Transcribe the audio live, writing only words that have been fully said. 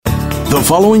The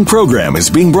following program is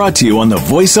being brought to you on the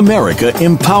Voice America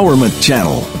Empowerment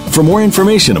Channel. For more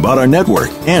information about our network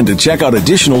and to check out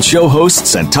additional show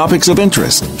hosts and topics of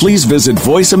interest, please visit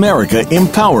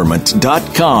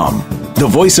voiceamericaempowerment.com. The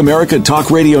Voice America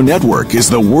Talk Radio Network is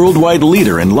the worldwide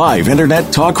leader in live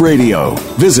Internet talk radio.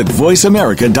 Visit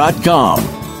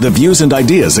voiceamerica.com. The views and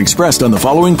ideas expressed on the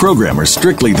following program are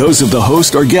strictly those of the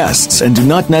host or guests and do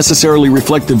not necessarily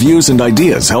reflect the views and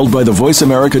ideas held by the Voice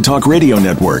America Talk Radio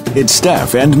Network, its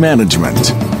staff, and management.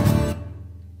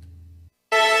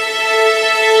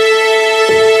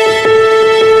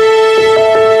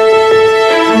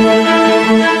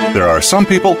 There are some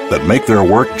people that make their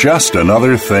work just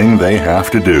another thing they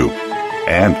have to do.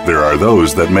 And there are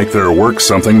those that make their work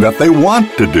something that they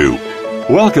want to do.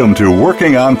 Welcome to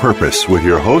Working on Purpose with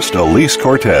your host, Elise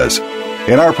Cortez.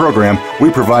 In our program, we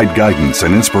provide guidance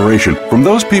and inspiration from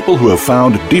those people who have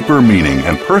found deeper meaning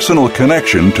and personal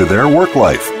connection to their work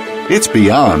life. It's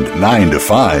beyond 9 to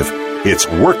 5. It's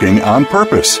working on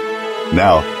purpose.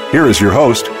 Now, here is your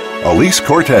host, Elise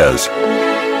Cortez.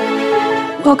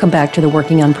 Welcome back to the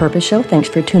Working on Purpose show. Thanks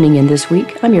for tuning in this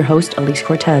week. I'm your host, Elise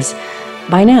Cortez.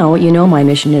 By now, you know my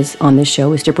mission is on this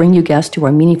show is to bring you guests who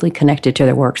are meaningfully connected to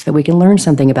their work so that we can learn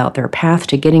something about their path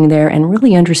to getting there and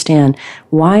really understand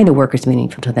why the work is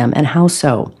meaningful to them and how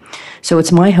so. So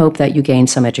it's my hope that you gain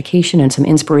some education and some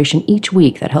inspiration each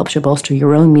week that helps you bolster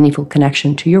your own meaningful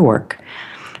connection to your work.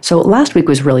 So last week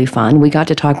was really fun. We got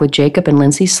to talk with Jacob and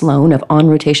Lindsay Sloan of On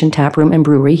Rotation Taproom and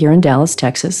Brewery here in Dallas,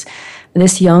 Texas.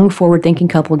 This young, forward-thinking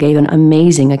couple gave an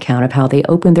amazing account of how they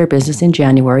opened their business in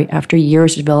January after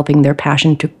years developing their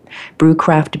passion to brew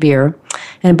craft beer.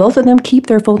 And both of them keep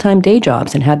their full-time day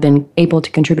jobs and have been able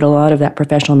to contribute a lot of that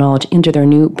professional knowledge into their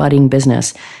new budding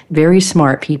business. Very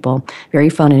smart people, very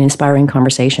fun and inspiring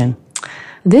conversation.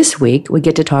 This week, we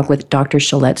get to talk with Dr.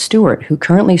 Shalette Stewart, who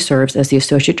currently serves as the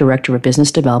Associate Director of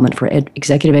Business Development for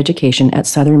Executive Education at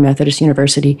Southern Methodist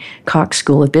University Cox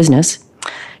School of Business.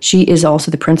 She is also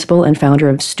the principal and founder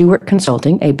of Stewart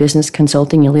Consulting, a business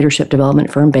consulting and leadership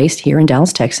development firm based here in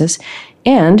Dallas, Texas.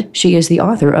 And she is the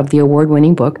author of the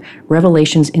award-winning book,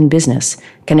 Revelations in Business,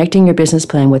 Connecting Your Business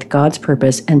Plan with God's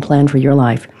Purpose and Plan for Your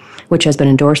Life, which has been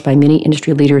endorsed by many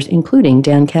industry leaders, including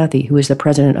Dan Cathy, who is the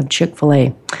president of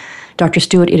Chick-fil-A. Dr.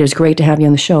 Stewart, it is great to have you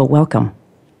on the show. Welcome.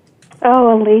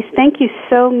 Oh, Elise, thank you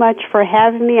so much for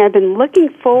having me. I've been looking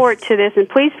forward to this, and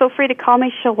please feel free to call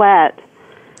me Shalette.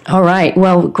 All right.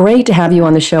 Well, great to have you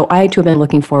on the show. I, too, have been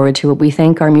looking forward to it. We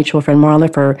thank our mutual friend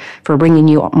Marla for bringing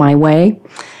you my way.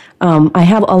 I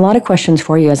have a lot of questions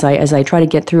for you as I try to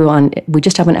get through on. We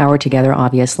just have an hour together,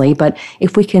 obviously, but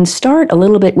if we can start a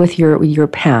little bit with your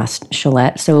past,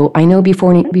 Shalette. So I know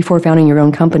before founding your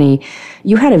own company,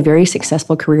 you had a very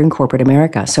successful career in corporate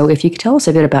America. So if you could tell us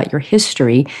a bit about your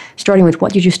history, starting with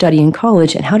what did you study in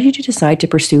college and how did you decide to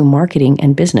pursue marketing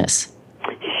and business?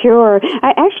 Sure.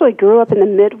 I actually grew up in the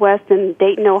Midwest in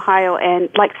Dayton, Ohio, and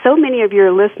like so many of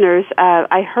your listeners,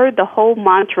 I heard the whole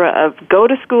mantra of go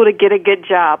to school to get a good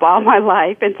job all my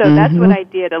life, and so that's what I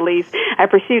did, at least. I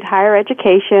pursued higher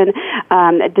education,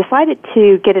 decided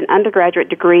to get an undergraduate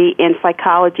degree in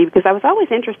psychology because I was always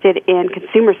interested in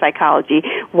consumer psychology,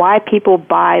 why people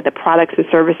buy the products and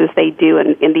services they do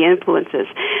and the influences.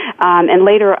 And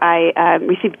later I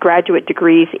received graduate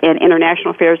degrees in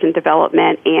international affairs and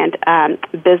development and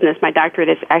business. My doctorate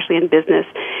is actually in business,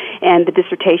 and the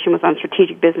dissertation was on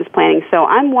strategic business planning. So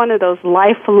I'm one of those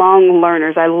lifelong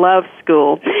learners. I love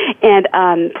school. And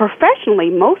professionally,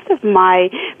 most of my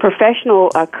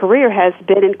professional career has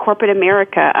been in corporate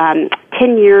America.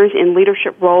 10 years in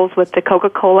leadership roles with the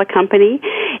Coca-Cola Company,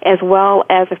 as well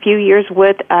as a few years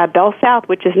with Bell South,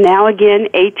 which is now again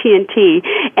AT&T.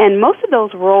 And most of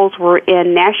those roles were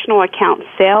in national account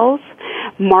sales,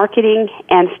 marketing,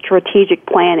 and strategic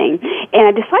planning. And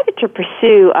I decided to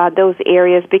pursue those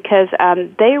areas because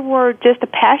they were just a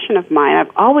passion of mine. I've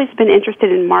always been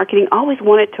interested in marketing, always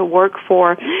wanted to work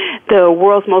for the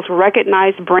world's most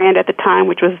recognized brand at the time,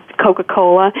 which was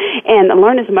Coca-Cola, and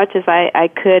learn as much as I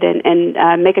could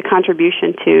and make a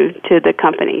contribution to the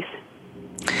companies.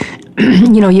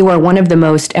 You know, you are one of the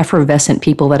most effervescent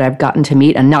people that I've gotten to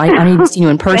meet, and I haven't even seen you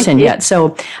in person yet.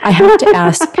 So I have to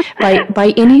ask,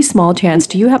 by any small chance,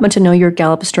 do you happen to know your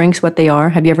Gallup strengths, what they are?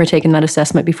 Have you ever taken that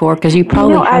assessment before? Because you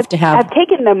probably have to have. I've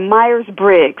taken the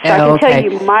Myers-Briggs, so I can tell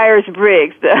you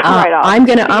Myers-Briggs right off. I'm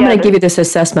gonna give you this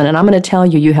assessment, and I'm gonna tell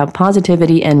you you have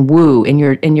positivity and woo in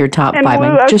your top and 5. woo,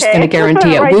 I'm just gonna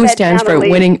guarantee it. Woo stands for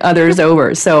winning others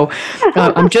over. So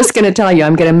I'm just gonna tell you,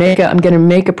 I'm gonna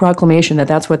make a proclamation that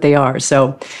that's what they are.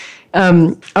 So, all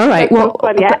right. That's well, so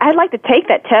funny. I'd like to take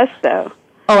that test, though.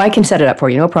 Oh, I can set it up for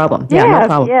you. No problem. Yeah, no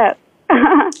problem. Yeah.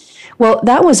 Well,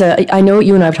 that was I know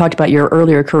you and I have talked about your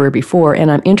earlier career before, and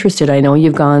I'm interested. I know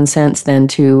you've gone since then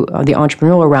to the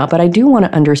entrepreneurial route, but I do want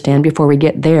to understand before we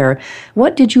get there,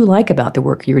 what did you like about the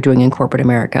work you were doing in corporate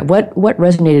America? What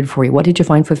resonated for you? What did you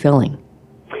find fulfilling?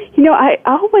 You know, I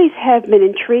always have been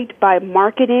intrigued by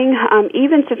marketing,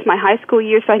 even since my high school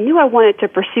years. So I knew I wanted to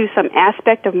pursue some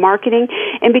aspect of marketing.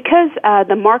 And because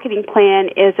the marketing plan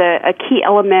is a key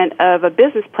element of a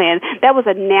business plan, that was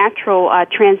a natural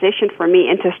transition for me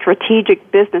into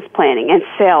strategic business planning and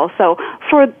sales. So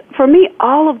for me,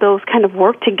 all of those kind of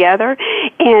worked together,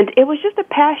 and it was just a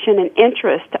passion and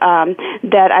interest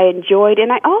that I enjoyed.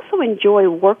 And I also enjoy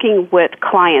working with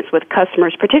clients, with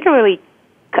customers, particularly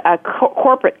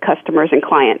corporate customers and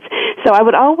clients. So I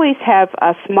would always have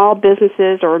small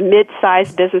businesses or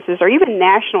mid-sized businesses or even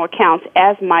national accounts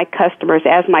as my customers,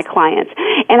 as my clients.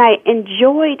 And I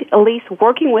enjoyed, at least,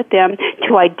 working with them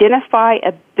to identify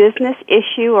a business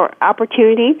issue or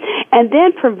opportunity and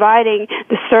then providing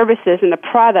the services and the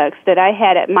products that I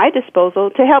had at my disposal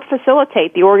to help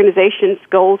facilitate the organization's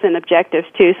goals and objectives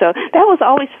too. So that was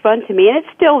always fun to me, and it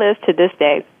still is to this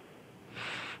day.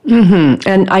 Mm-hmm.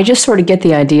 And I just sort of get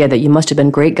the idea that you must have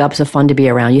been great gobs of fun to be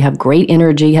around. You have great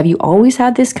energy. Have you always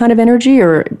had this kind of energy,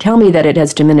 or tell me that it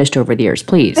has diminished over the years,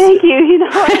 please? Thank you. You know,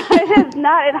 it has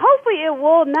not, and hopefully it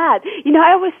will not. You know,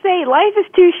 I always say life is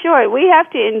too short. We have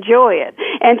to enjoy it.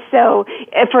 And so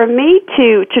for me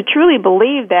to truly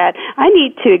believe that, I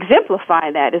need to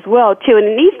exemplify that as well, too. And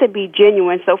it needs to be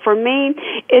genuine. So for me,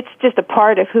 it's just a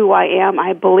part of who I am.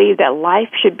 I believe that life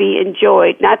should be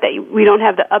enjoyed. Not that we don't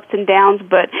have the ups and downs,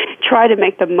 but try to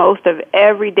make the most of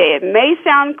every day. It may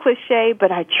sound cliche,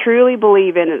 but I truly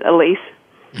believe in it, Elise.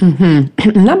 Mm-hmm.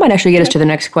 And that might actually get us to the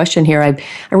next question here. I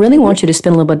really want you to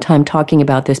spend a little bit of time talking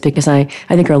about this because I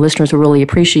think our listeners will really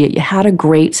appreciate. You had a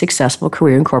great, successful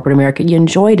career in corporate America. You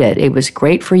enjoyed it. It was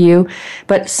great for you.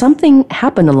 But something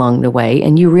happened along the way,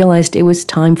 and you realized it was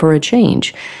time for a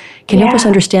change. Can you help us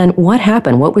understand what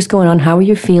happened? What was going on? How were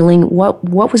you feeling? What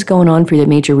was going on for you that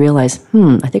made you realize,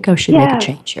 I think I should make a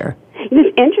change here?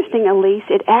 It's interesting, Elise.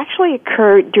 It actually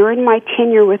occurred during my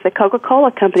tenure with the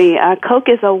Coca-Cola Company. Coke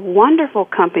is a wonderful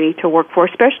company to work for,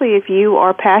 especially if you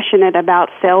are passionate about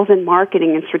sales and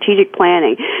marketing and strategic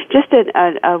planning. Just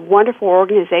a wonderful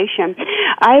organization.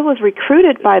 I was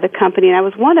recruited by the company, and I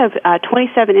was one of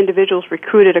 27 individuals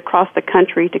recruited across the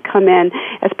country to come in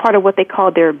as part of what they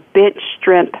called their bench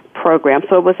strength program.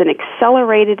 So it was an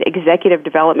accelerated executive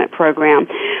development program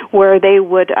where they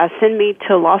would send me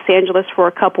to Los Angeles for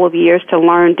a couple of years to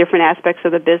learn different aspects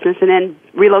of the business and then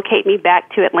relocate me back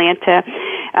to Atlanta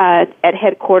at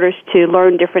headquarters to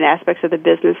learn different aspects of the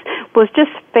business. It was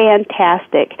just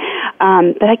fantastic.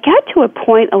 But I got to a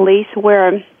point, Elise,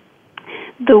 where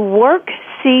the work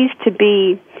ceased to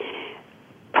be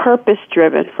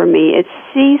purpose-driven for me. It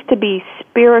ceased to be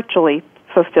spiritually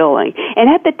fulfilling. And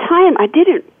at the time, I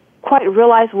didn't quite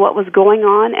realize what was going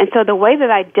on, and so the way that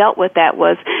I dealt with that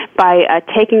was by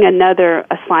taking another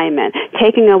assignment,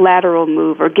 taking a lateral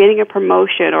move, or getting a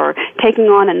promotion, or taking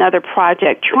on another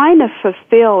project, trying to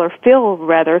fill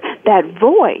that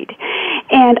void.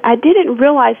 And I didn't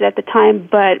realize it at the time,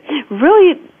 but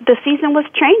really the season was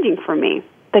changing for me.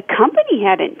 The company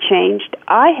hadn't changed.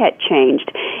 I had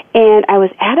changed. And I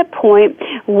was at a point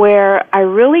where I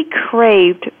really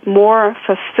craved more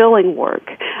fulfilling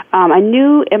work. I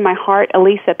knew in my heart,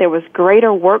 Elise, that there was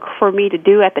greater work for me to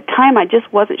do. At the time, I just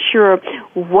wasn't sure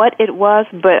what it was,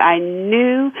 but I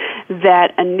knew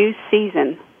that a new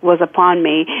season was upon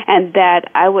me and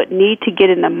that I would need to get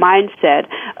in the mindset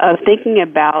of thinking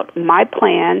about my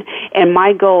plan and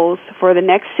my goals for the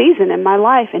next season in my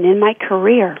life and in my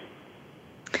career.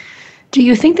 Do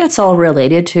you think that's all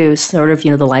related to sort of, the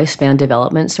lifespan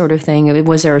development sort of thing? I mean,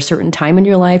 was there a certain time in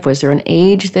your life? Was there an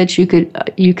age that you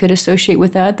could associate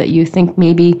with that you think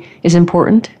maybe is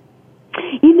important?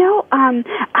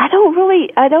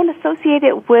 I don't associate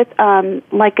it with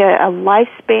like a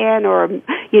lifespan or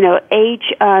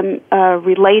age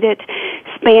related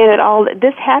span at all.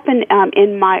 This happened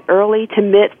in my early to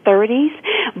mid 30s,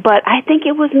 but I think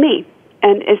it was me.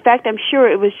 And in fact, I'm sure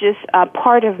it was just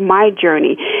part of my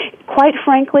journey. Quite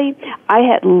frankly, I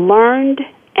had learned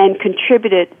and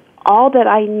contributed all that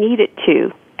I needed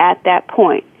to at that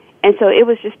point. And so it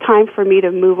was just time for me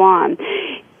to move on.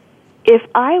 If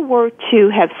I were to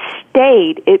have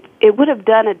stayed, it would have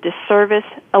done a disservice,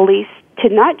 Elise, to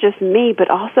not just me, but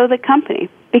also the company,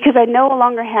 because I no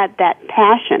longer had that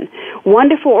passion.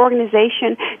 Wonderful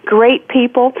organization, great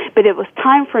people, but it was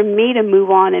time for me to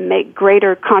move on and make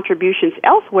greater contributions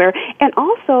elsewhere, and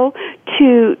also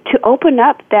to open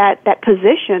up that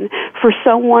position for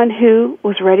someone who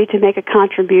was ready to make a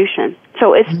contribution.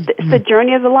 So it's the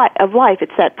journey of life.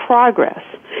 It's that progress,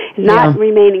 not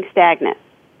remaining stagnant.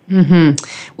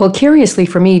 Mm-hmm. Well, curiously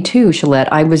for me too, Shalette,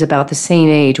 I was about the same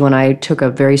age when I took a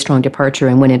very strong departure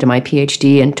and went into my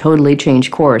PhD and totally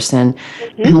changed course. And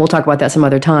we'll talk about that some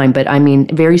other time. But I mean,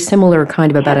 very similar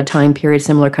kind of about a time period,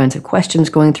 similar kinds of questions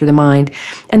going through the mind.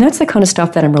 And that's the kind of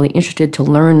stuff that I'm really interested to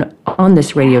learn on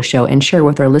this radio show and share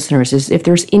with our listeners, is if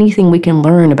there's anything we can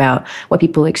learn about what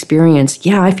people experience.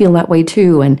 Yeah, I feel that way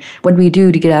too. And what do we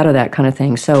do to get out of that kind of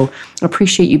thing? So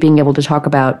appreciate you being able to talk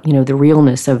about, the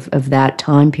realness of that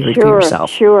time period. For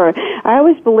yourself. Sure. I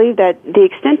always believe that the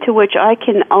extent to which I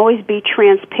can always be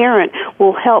transparent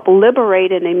will help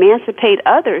liberate and emancipate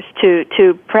others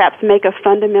to perhaps make a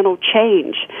fundamental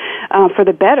change for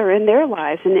the better in their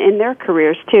lives and in their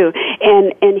careers too.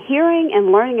 And hearing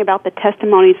and learning about the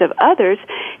testimonies of others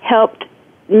helped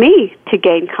me to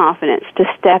gain confidence to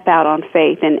step out on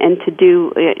faith and to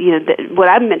do what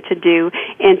I'm meant to do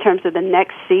in terms of the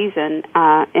next season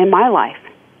in my life.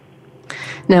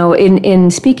 Now,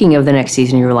 in speaking of the next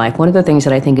season of your life, one of the things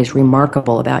that I think is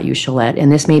remarkable about you, Shalette,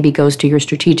 and this maybe goes to your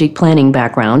strategic planning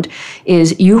background,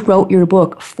 is you wrote your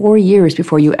book 4 years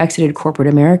before you exited corporate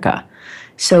America.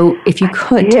 So if you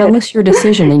could, tell us your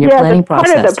decision and your planning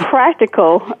process. Part of the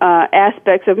practical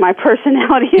aspects of my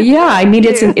personality. Yeah, I mean,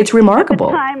 it's remarkable.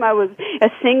 At the time, I was a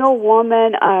single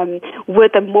woman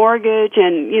with a mortgage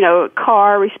and,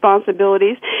 car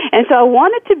responsibilities. And so I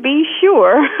wanted to be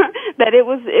sure that it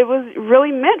was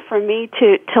really meant for me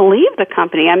to leave the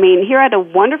company. I mean, here I had a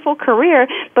wonderful career,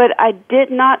 but I did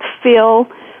not feel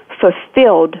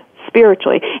fulfilled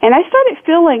spiritually. And I started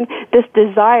feeling this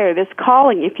desire, this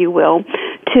calling, if you will,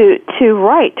 to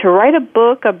write a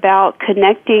book about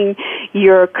connecting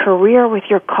your career with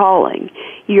your calling,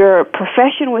 your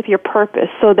profession with your purpose,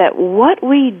 so that what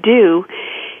we do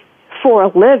for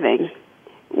a living,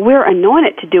 we're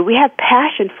anointed to do. We have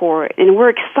passion for it, and we're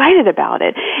excited about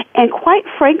it. And quite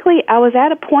frankly, I was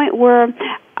at a point where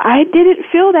I didn't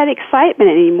feel that excitement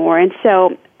anymore. And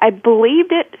so I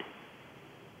believed it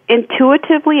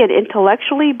intuitively and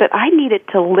intellectually, but I needed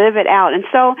to live it out. And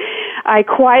so I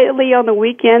quietly on the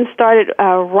weekend started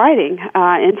writing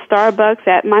in Starbucks,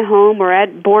 at my home, or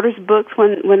at Borders Books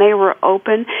when they were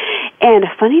open. And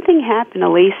a funny thing happened,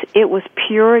 Elise. It was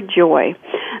pure joy.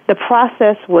 The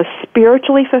process was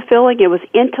spiritually fulfilling. It was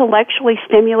intellectually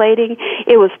stimulating.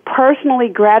 It was personally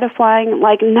gratifying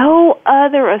like no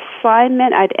other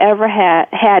assignment I'd ever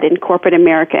had in corporate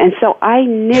America. And so I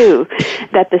knew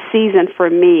that the season for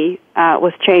me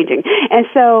was changing. And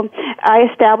so I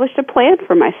established a plan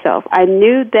for myself. I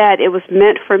knew that it was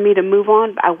meant for me to move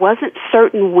on. I wasn't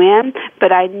certain when,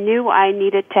 but I knew I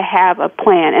needed to have a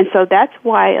plan. And so that's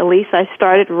why, Elise, I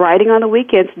started writing on the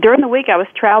weekends. During the week, I was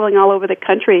traveling all over the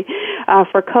country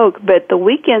for Coke, but the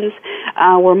weekends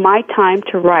were my time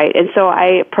to write. And so I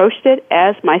approached it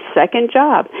as my second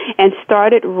job and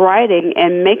started writing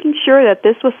and making sure that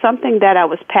this was something that I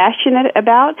was passionate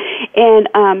about, and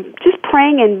just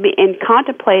praying and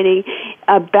contemplating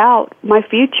about my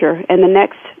future and the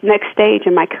next stage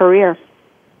in my career.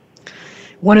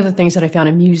 One of the things that I found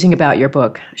amusing about your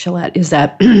book, Shalette, is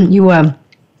that you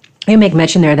make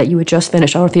mention there that you had just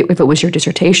finished, I don't know if it was your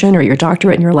dissertation or your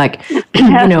doctorate, and you're like,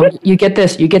 you get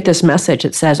this message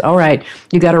that says, all right,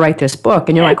 you got to write this book.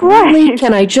 And you're like, really?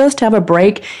 Can I just have a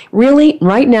break? Really?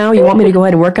 Right now, you want me to go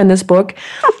ahead and work on this book?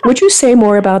 Would you say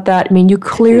more about that? I mean, you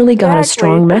clearly got a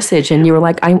strong message, and you were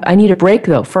like, I need a break,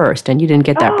 though, first, and you didn't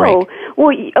get that break.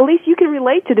 Well, Elise, you can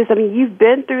relate to this. I mean, you've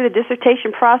been through the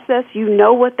dissertation process. You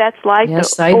know what that's like.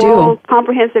 Yes, the I oral, do.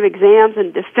 Comprehensive exams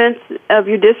and defense of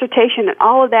your dissertation and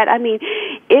all of that. I mean,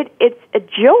 it's a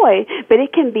joy, but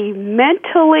it can be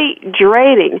mentally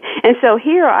draining. And so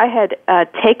here I had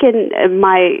taken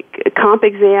my comp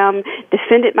exam,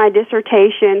 defended my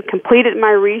dissertation, completed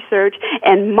my research,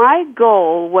 and my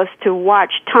goal was to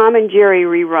watch Tom and Jerry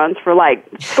reruns for like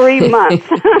 3 months.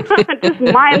 Just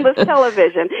mindless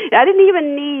television. I didn't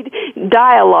even need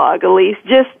dialogue, Elise,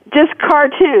 just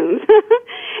cartoons.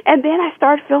 And then I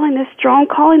started feeling this strong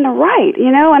calling to write,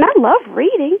 and I love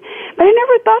reading, but I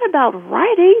never thought about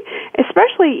writing,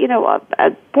 especially,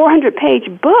 a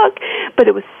 400-page book, but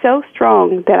it was so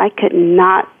strong that I could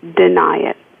not deny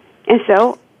it. And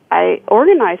so I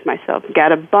organized myself,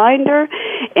 got a binder,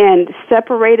 and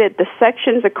separated the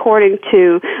sections according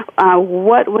to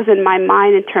what was in my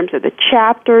mind in terms of the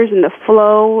chapters and the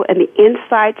flow and the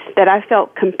insights that I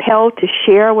felt compelled to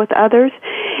share with others.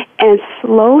 And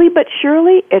slowly but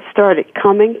surely, it started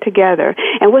coming together.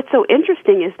 And what's so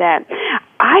interesting is that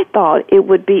I thought it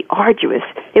would be arduous.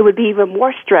 It would be even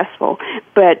more stressful.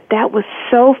 But that was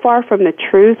so far from the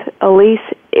truth, Elise.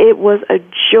 It was a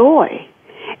joy.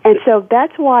 And so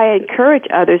that's why I encourage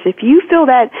others, if you feel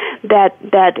that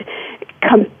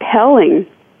compelling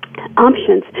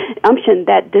umption,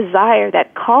 that desire,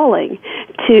 that calling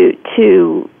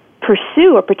to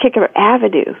pursue a particular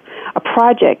avenue, a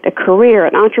project, a career,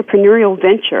 an entrepreneurial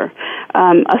venture,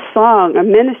 a song, a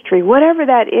ministry, whatever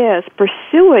that is,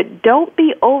 pursue it. Don't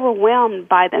be overwhelmed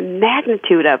by the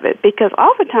magnitude of it, because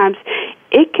oftentimes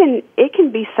it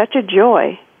can be such a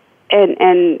joy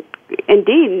and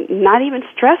indeed not even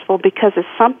stressful, because it's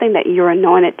something that you're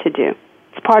anointed to do.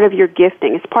 It's part of your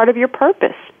gifting. It's part of your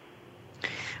purpose.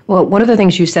 Well, one of the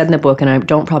things you said in the book, and I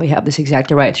don't probably have this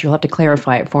exactly right, so you'll have to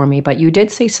clarify it for me, but you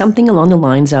did say something along the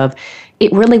lines of,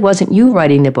 it really wasn't you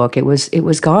writing the book, it was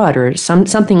God, or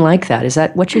something like that. Is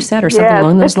that what you said, or something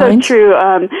along those lines? That's so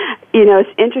true. It's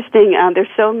interesting. There's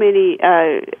so many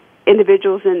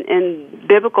individuals in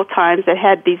biblical times that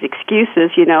had these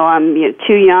excuses, I'm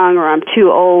too young, or I'm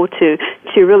too old to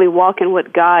really walk in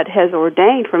what God has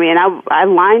ordained for me. And I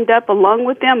lined up along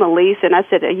with them, Elise, and I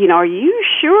said, are you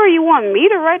sure you want me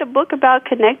to write a book about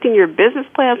connecting your business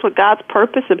plans with God's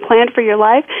purpose and plan for your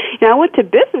life? I went to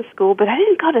business school, but I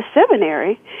didn't go to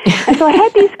seminary. And so I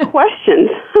had these questions.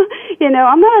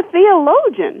 I'm not a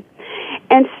theologian.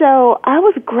 And so I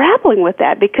was grappling with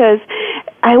that because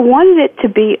I wanted it to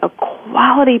be a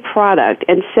quality product.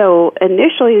 And so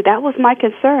initially that was my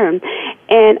concern.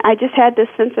 And I just had this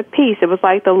sense of peace. It was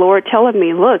like the Lord telling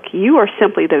me, look, you are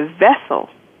simply the vessel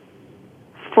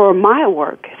for my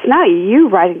work. It's not you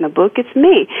writing the book, it's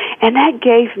me. And that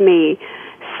gave me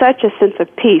such a sense of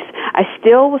peace. I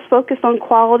still was focused on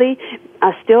quality.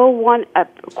 I still want a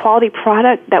quality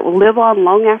product that will live on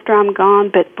long after I'm gone.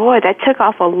 But boy, that took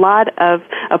off a lot of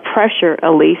pressure,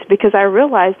 Elise, because I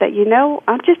realized that,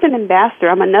 I'm just an ambassador.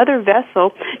 I'm another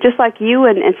vessel, just like you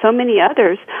and so many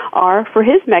others are, for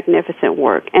His magnificent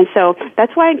work. And so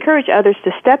that's why I encourage others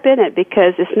to step in it,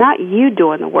 because it's not you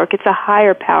doing the work. It's a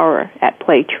higher power at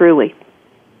play, truly.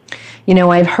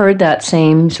 I've heard that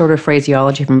same sort of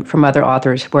phraseology from other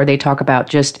authors, where they talk about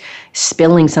just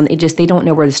spilling something. They don't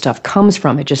know where the stuff comes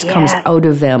from. It just comes out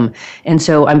of them. And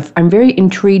so I'm very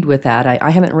intrigued with that. I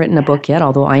haven't written a book yet,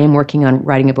 although I am working on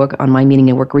writing a book on my meaning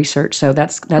and work research. So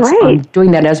that's I'm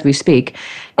doing that as we speak.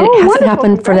 It hasn't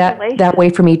happened for that way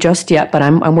for me just yet, but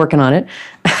I'm working on it.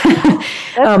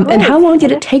 And how long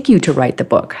did it take you to write the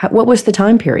book? What was the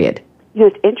time period?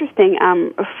 It's interesting.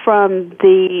 From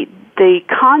the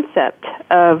concept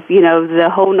of, the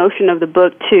whole notion of the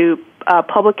book to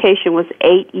publication was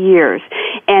 8 years.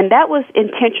 And that was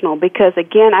intentional because,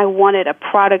 again, I wanted a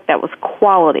product that was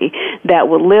quality, that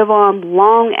would live on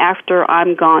long after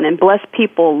I'm gone and bless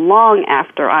people long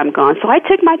after I'm gone. So I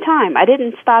took my time. I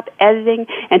didn't stop editing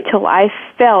until I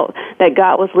felt that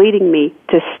God was leading me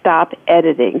to stop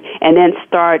editing and then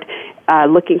start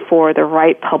looking for the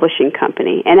right publishing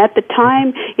company. And at the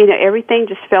time, everything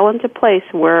just fell into place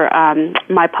where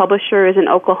my publisher is in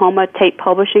Oklahoma, Tate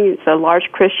Publishing. It's a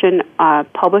large Christian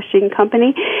publishing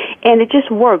company. And it just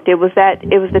worked. It was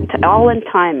all in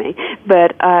timing.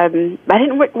 But I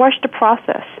didn't rush the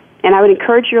process. And I would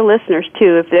encourage your listeners,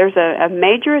 too, if there's a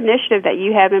major initiative that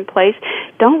you have in place,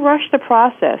 don't rush the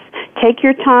process. Take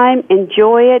your time,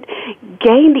 enjoy it,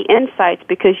 gain the insights,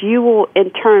 because you will, in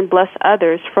turn, bless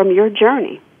others from your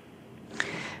journey.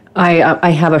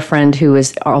 I have a friend who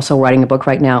is also writing a book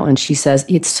right now, and she says,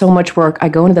 it's so much work. I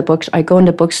go into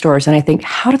bookstores, and I think,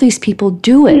 how do these people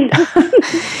do it?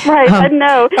 Right, I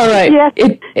know. All right. Yes.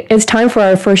 It's time for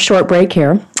our first short break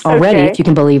here already, if you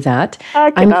can believe that.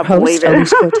 I'm your host,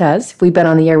 Elise Cortez. We've been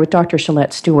on the air with Dr.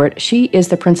 Shalette Stewart. She is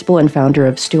the principal and founder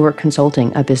of Stewart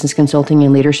Consulting, a business consulting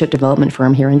and leadership development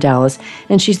firm here in Dallas,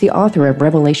 and she's the author of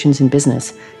Revelations in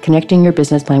Business, Connecting Your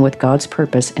Business Plan with God's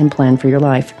Purpose and Plan for Your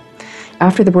Life.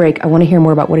 After the break, I want to hear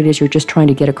more about what it is you're just trying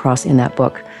to get across in that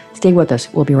book. Stay with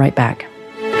us. We'll be right back.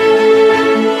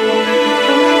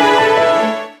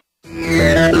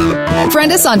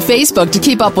 Friend us on Facebook to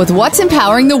keep up with what's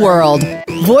empowering the world.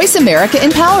 Voice America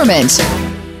Empowerment.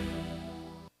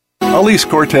 Elise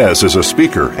Cortez is a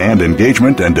speaker and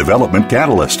engagement and development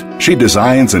catalyst. She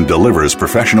designs and delivers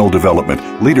professional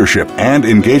development, leadership, and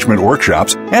engagement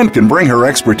workshops and can bring her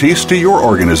expertise to your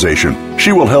organization.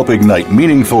 She will help ignite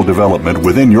meaningful development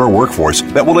within your workforce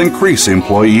that will increase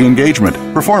employee engagement,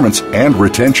 performance, and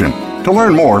retention. To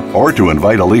learn more or to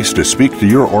invite Elise to speak to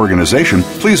your organization,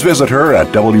 please visit her at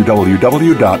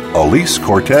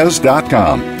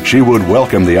www.elisecortez.com. She would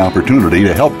welcome the opportunity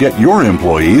to help get your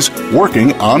employees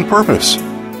working on purpose.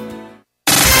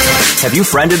 Have you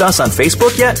friended us on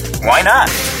Facebook yet? Why not?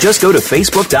 Just go to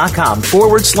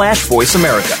facebook.com/Voice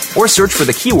America or search for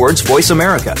the keywords Voice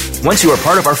America. Once you are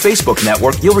part of our Facebook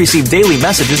network, you'll receive daily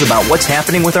messages about what's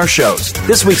happening with our shows,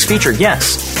 this week's featured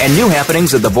guests, and new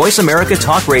happenings of the Voice America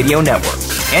Talk Radio Network.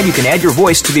 And you can add your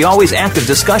voice to the always active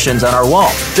discussions on our wall.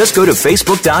 Just go to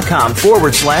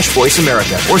facebook.com/Voice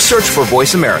America or search for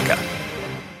Voice America.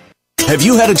 Have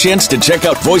you had a chance to check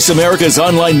out Voice America's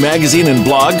online magazine and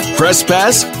blog, Press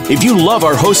Pass? If you love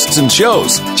our hosts and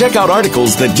shows, check out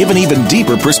articles that give an even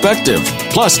deeper perspective.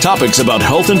 Plus topics about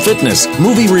health and fitness,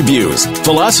 movie reviews,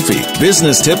 philosophy,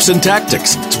 business tips and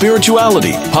tactics,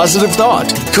 spirituality, positive thought,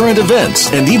 current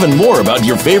events, and even more about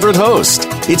your favorite host.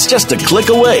 It's just a click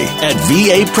away at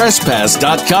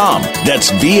vapresspass.com.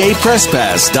 That's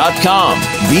vapresspass.com.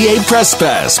 VA Press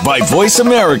Pass by Voice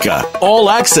America. All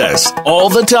access, all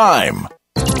the time.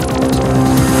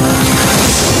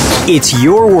 It's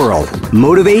your world.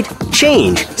 Motivate,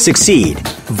 change, succeed.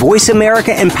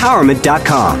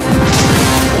 VoiceAmericaEmpowerment.com.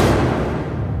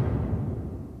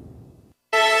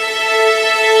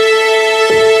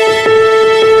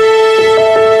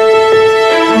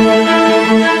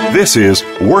 This is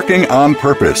Working on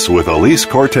Purpose with Elise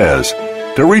Cortez.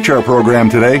 To reach our program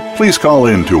today, please call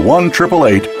in to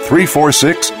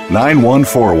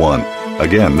 1-888-346-9141.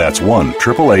 Again, that's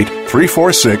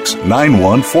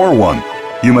 1-888-346-9141.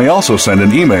 You may also send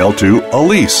an email to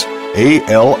Elise,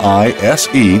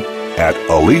 A-L-I-S-E, at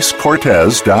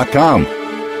EliseCortez.com.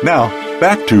 Now,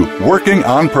 back to Working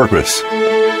on Purpose.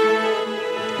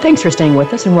 Thanks for staying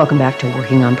with us and welcome back to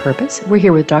Working on Purpose. We're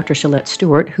here with Dr. Shalette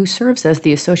Stewart, who serves as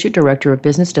the Associate Director of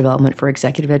Business Development for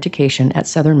Executive Education at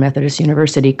Southern Methodist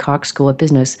University Cox School of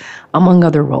Business, among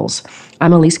other roles.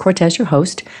 I'm Elise Cortez, your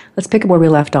host. Let's pick up where we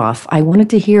left off. I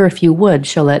wanted to hear, if you would,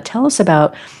 Shalette, tell us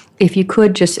about, if you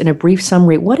could, just in a brief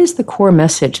summary, what is the core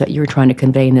message that you're trying to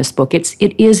convey in this book? It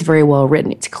is very well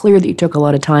written. It's clear that you took a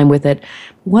lot of time with it.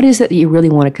 What is it that you really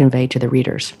want to convey to the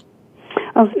readers?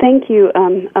 Oh, thank you,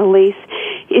 Elise.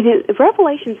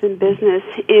 Revelations in Business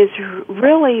is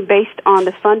really based on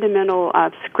the fundamental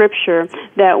scripture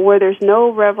that where there's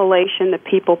no revelation, the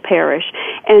people perish.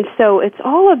 And so it's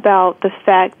all about the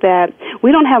fact that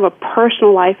we don't have a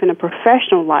personal life and a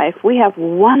professional life. We have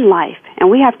one life, and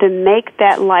we have to make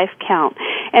that life count.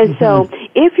 And so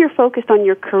if you're focused on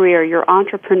your career, your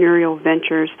entrepreneurial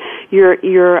ventures, your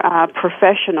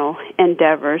professional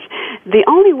endeavors, the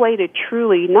only way to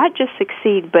truly not just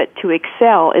succeed but to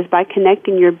excel is by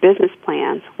connecting your business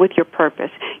plans with your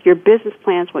purpose, your business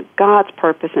plans with God's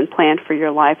purpose and plan for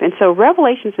your life. And so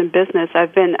Revelations in Business,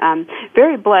 I've been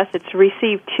very blessed. It's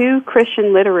received 2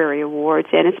 Christian Literary Awards,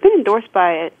 and it's been endorsed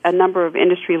by a number of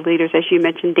industry leaders, as you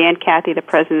mentioned, Dan Cathy, the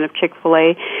president of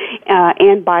Chick-fil-A,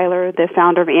 Ann Byler, the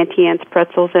founder of Auntie Anne's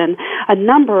Pretzels, and a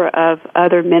number of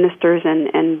other ministers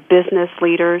and business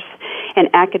leaders and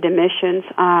academicians.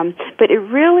 But it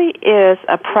really is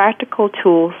a practical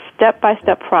tool,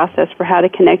 step-by-step process for how to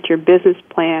connect your business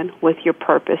plan with your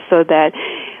purpose so that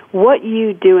what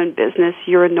you do in business,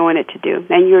 you're anointed to do,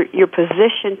 and you're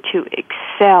positioned to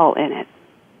excel in it.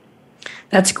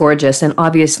 That's gorgeous. And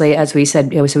obviously, as we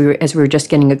said, as we were just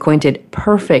getting acquainted,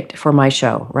 perfect for my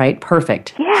show, right?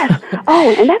 Perfect. Yes.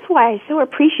 Oh, and that's why I so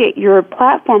appreciate your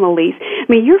platform, Elise. I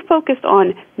mean, you're focused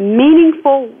on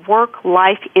meaningful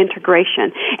work-life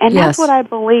integration, and that's what I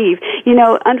believe. You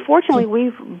know, unfortunately,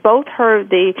 we've both heard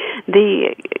the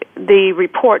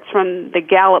reports from the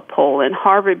Gallup poll and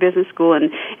Harvard Business School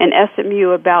and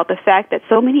SMU about the fact that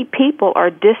so many people are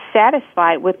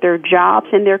dissatisfied with their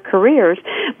jobs and their careers,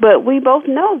 but we both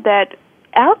know that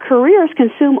our careers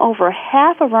consume over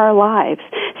half of our lives.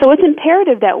 So it's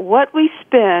imperative that what we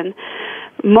spend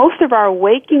most of our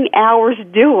waking hours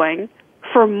doing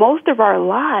for most of our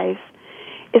lives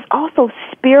is also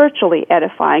spiritually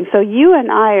edifying. So you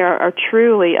and I are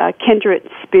truly kindred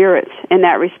spirits in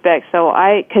that respect. So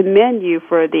I commend you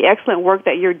for the excellent work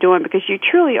that you're doing, because you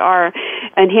truly are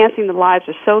enhancing the lives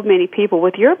of so many people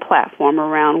with your platform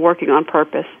around working on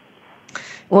purpose.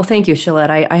 Well, thank you, Shalette.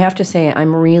 I have to say,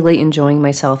 I'm really enjoying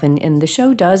myself. And the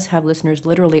show does have listeners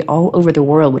literally all over the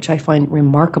world, which I find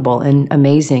remarkable and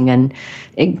amazing and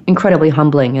incredibly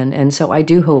humbling. And so I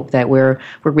do hope that we're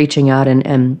reaching out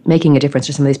and making a difference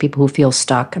to some of these people who feel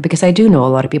stuck. Because I do know a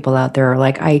lot of people out there are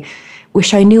like, I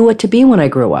wish I knew what to be when I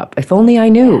grew up. If only I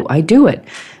knew. I do it.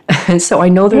 And so I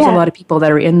know there's a lot of people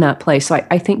that are in that place. So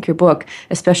I think your book,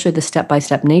 especially the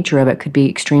step-by-step nature of it, could be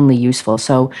extremely useful.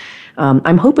 So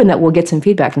I'm hoping that we'll get some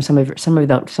feedback from some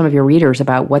of your readers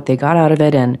about what they got out of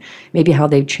it and maybe how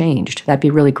they've changed. That'd be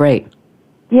really great.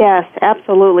 Yes,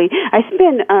 absolutely. I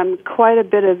spend quite a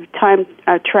bit of time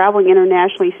traveling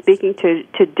internationally, speaking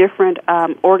to different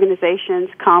organizations,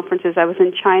 conferences. I was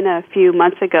in China a few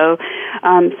months ago,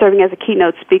 serving as a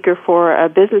keynote speaker for a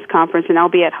business conference, and I'll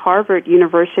be at Harvard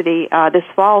University this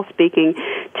fall speaking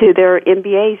to their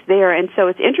MBAs there. And so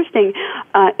it's interesting.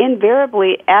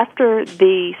 Invariably, after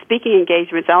the speaking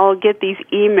engagements, I'll get these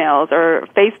emails or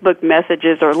Facebook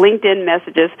messages or LinkedIn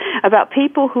messages about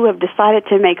people who have decided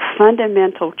to make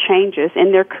fundamental changes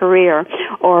in their career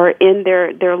or in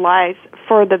their lives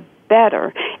for the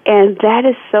better. And that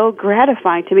is so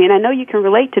gratifying to me. And I know you can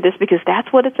relate to this because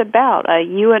that's what it's about.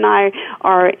 You and I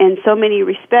are, in so many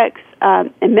respects,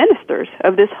 ministers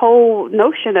of this whole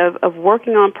notion of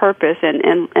working on purpose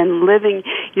and living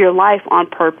your life on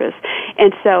purpose.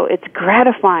 And so it's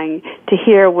gratifying to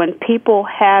hear when people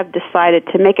have decided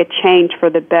to make a change for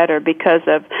the better because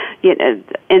of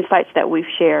insights that we've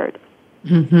shared.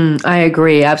 Mm-hmm. I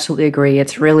agree. Absolutely agree.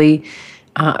 It's really,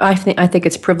 I think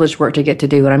it's privileged work to get to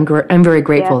do, and I'm very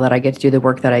grateful that I get to do the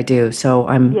work that I do. So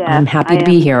I'm happy to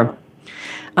be here.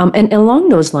 And along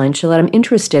those lines, Shalette, I'm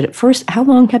interested. First, how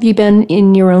long have you been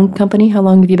in your own company? How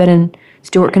long have you been in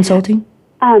Stewart Consulting?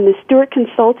 The Stewart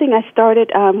Consulting, I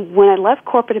started when I left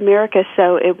corporate America,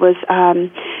 so it was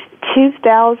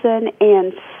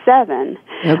 2007.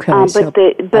 Okay.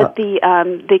 But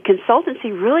the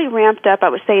consultancy really ramped up, I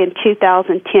would say, in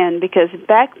 2010, because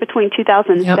back between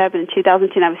 2007 and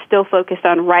 2010, I was still focused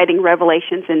on writing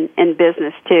revelations in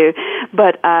business too.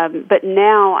 But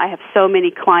now I have so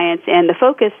many clients, and the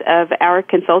focus of our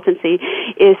consultancy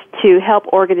is to help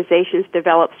organizations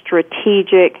develop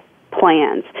strategic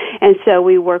plans. And so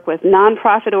we work with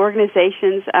nonprofit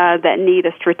organizations that need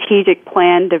a strategic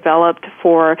plan developed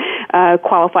for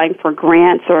qualifying for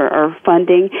grants or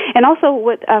funding, and also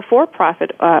with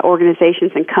for-profit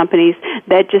organizations and companies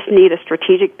that just need a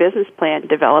strategic business plan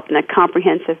developed in a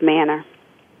comprehensive manner.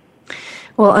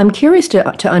 Well, I'm curious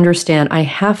to understand. I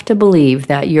have to believe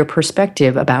that your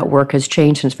perspective about work has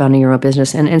changed since founding your own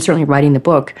business and certainly writing the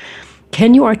book.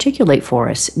 Can you articulate for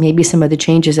us maybe some of the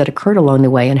changes that occurred along the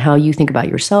way and how you think about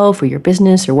yourself or your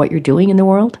business or what you're doing in the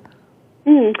world?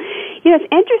 It's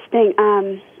interesting.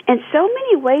 In so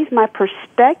many ways, my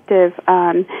perspective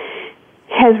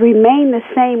has remained the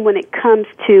same when it comes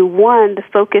to, one, the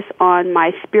focus on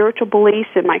my spiritual beliefs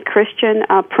and my Christian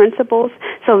principles.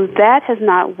 So that has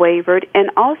not wavered. And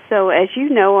also, as you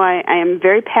know, I am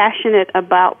very passionate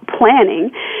about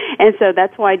planning. And so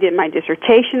that's why I did my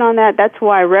dissertation on that. That's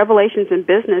why Revelations in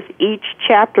Business, each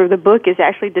chapter of the book is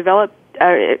actually devoted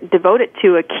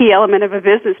to a key element of a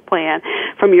business plan,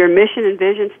 from your mission and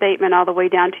vision statement all the way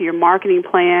down to your marketing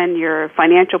plan, your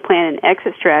financial plan, and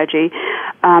exit strategy,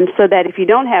 so that if you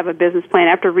don't have a business plan,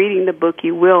 after reading the book,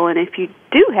 you will. And if you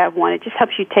do have one, it just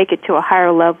helps you take it to a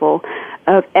higher level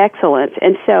of excellence.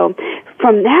 And so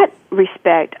from that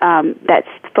respect, that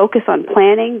focus on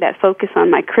planning, that focus on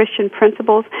my Christian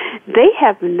principles, they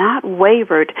have not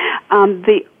wavered.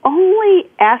 The only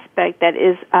aspect that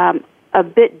is a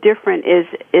bit different is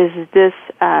this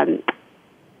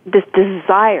this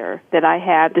desire that I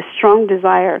have, this strong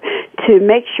desire to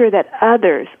make sure that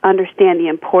others understand the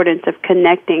importance of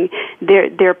connecting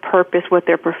their purpose with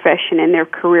their profession and their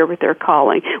career with their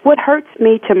calling. What hurts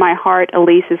me to my heart,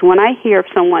 Elise, is when I hear of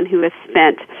someone who has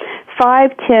spent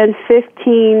 5, 10,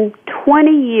 15,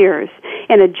 20 years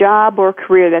in a job or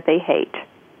career that they hate.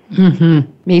 Mm-hmm.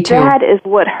 Me too. That is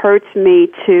what hurts me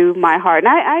to my heart.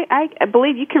 And I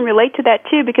believe you can relate to that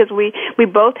too, because we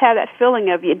both have that feeling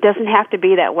of it doesn't have to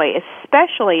be that way,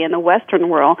 especially in the Western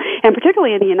world, and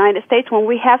particularly in the United States when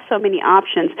we have so many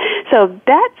options. So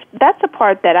that's a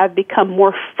part that I've become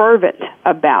more fervent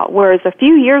about, whereas a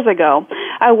few years ago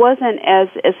I wasn't as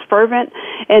fervent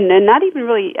and not even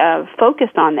really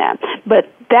focused on that. But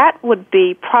that would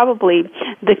be probably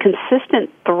the consistent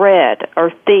thread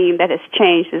or theme that has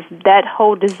changed, is that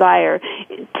whole desire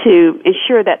to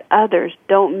ensure that others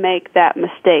don't make that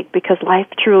mistake, because life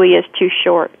truly is too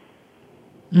short.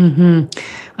 Mm-hmm.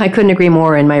 I couldn't agree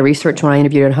more. In my research, when I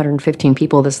interviewed 115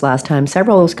 people this last time,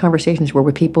 several of those conversations were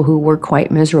with people who were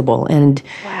quite miserable. And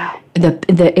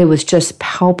it was just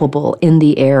palpable in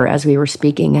the air as we were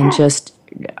speaking, and just,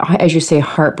 as you say,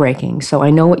 heartbreaking. So I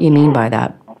know what you mean by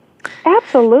that.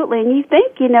 Absolutely. And you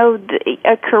think,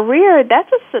 a career,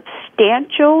 that's a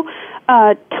substantial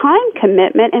time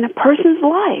commitment in a person's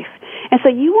life. And so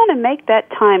you want to make that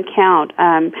time count.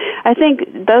 I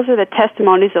think those are the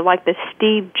testimonies of like the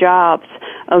Steve Jobs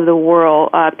of the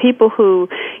world, people who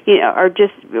are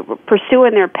just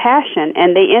pursuing their passion,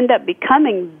 and they end up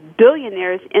becoming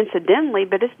billionaires incidentally,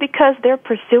 but it's because they're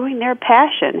pursuing their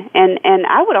passion and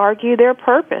I would argue their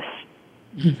purpose.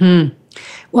 Mm-hmm.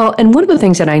 Well, and one of the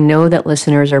things that I know that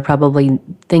listeners are probably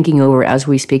thinking over as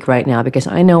we speak right now, because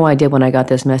I know I did when I got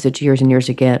this message years and years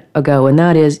ago, and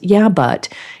that is, but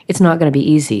it's not going to be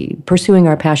easy. Pursuing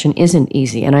our passion isn't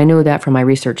easy, and I know that from my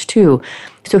research too.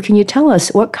 So can you tell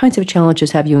us what kinds of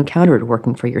challenges have you encountered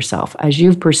working for yourself as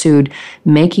you've pursued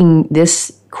making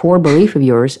this core belief of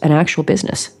yours an actual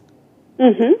business?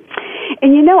 Mm-hmm.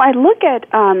 And I look at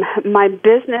my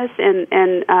business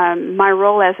and my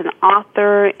role as an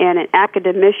author and an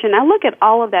academician. I look at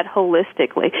all of that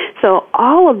holistically. So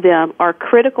all of them are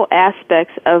critical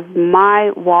aspects of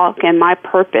my walk and my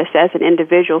purpose as an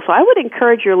individual. So I would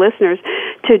encourage your listeners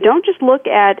to don't just look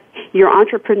at your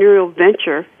entrepreneurial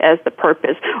venture as the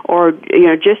purpose or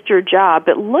just your job,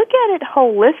 but look at it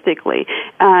holistically.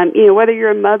 Whether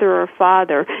you're a mother or a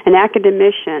father, an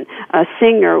academician, a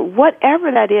singer,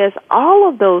 whatever that is, all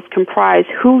of those comprise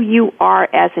who you are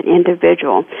as an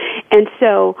individual. And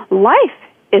so life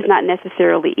is not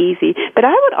necessarily easy, but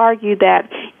I would argue that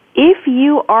if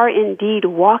you are indeed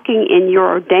walking in your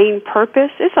ordained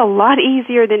purpose, it's a lot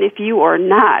easier than if you are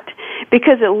not,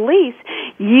 because at least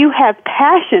you have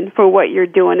passion for what you're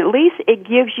doing. At least it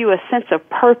gives you a sense of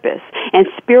purpose and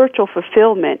spiritual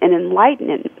fulfillment and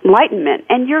enlightenment,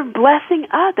 and you're blessing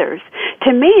others.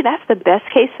 To me, that's the best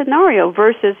case scenario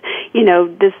versus,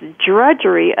 this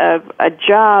drudgery of a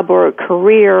job or a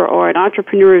career or an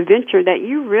entrepreneurial venture that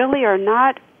you really are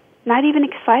not even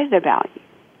excited about,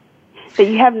 that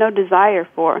you have no desire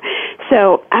for.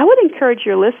 So I would encourage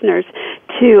your listeners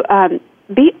to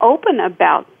be open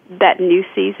about that new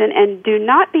season and do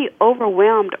not be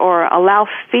overwhelmed or allow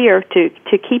fear to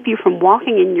keep you from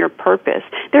walking in your purpose.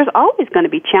 There's always going to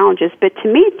be challenges, but to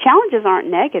me, challenges aren't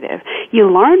negative. You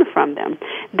learn from them.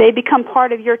 They become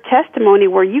part of your testimony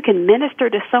where you can minister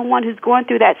to someone who's going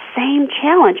through that same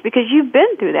challenge because you've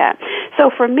been through that. So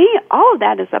for me, all of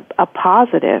that is a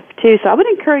positive, too. So I would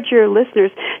encourage your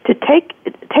listeners to take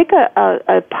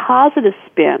a positive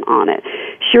spin on it.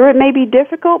 Sure, it may be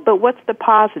difficult, but what's the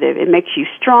positive? It makes you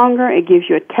stronger. It gives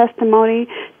you a testimony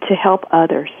to help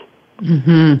others.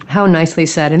 Mm-hmm. How nicely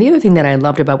said. And the other thing that I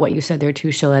loved about what you said there too,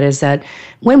 Shalette, is that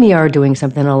when we are doing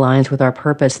something that aligns with our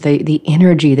purpose, the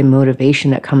energy, the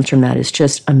motivation that comes from that is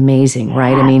just amazing,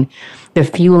 right? I mean, the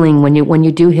fueling, when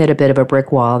you do hit a bit of a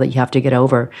brick wall that you have to get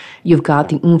over, you've got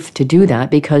the oomph to do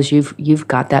that because you've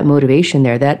got that motivation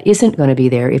there that isn't going to be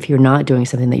there if you're not doing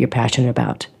something that you're passionate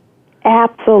about.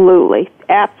 Absolutely.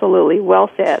 Absolutely. Well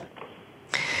said.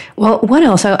 Well, what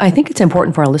else? I think it's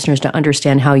important for our listeners to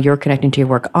understand how you're connecting to your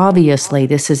work. Obviously,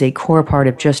 this is a core part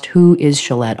of just who is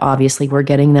Shalette. Obviously, we're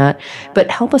getting that. But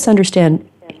help us understand,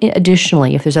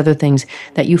 additionally, if there's other things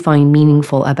that you find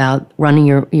meaningful about running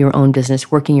your own business,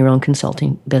 working your own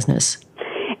consulting business.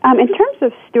 In terms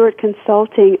of Stewart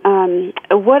Consulting,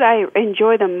 what I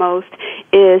enjoy the most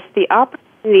is the opportunity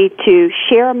to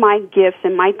share my gifts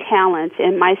and my talents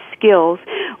and my skills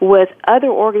with other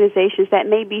organizations that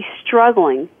may be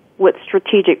struggling with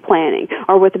strategic planning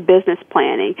or with business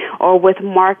planning or with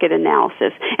market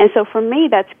analysis. And so for me,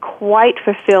 that's quite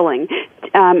fulfilling.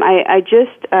 I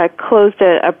just closed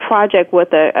a project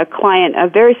with a client, a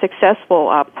very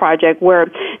successful project where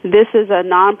this is a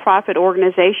nonprofit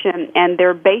organization and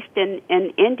they're based in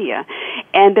India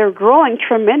and they're growing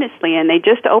tremendously, and they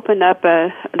just opened up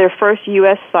their first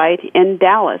U.S. site in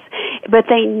Dallas. But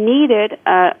they needed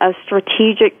a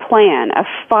strategic plan, a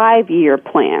 5-year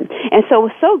plan. And so it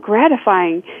was so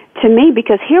gratifying to me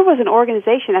because here was an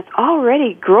organization that's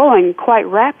already growing quite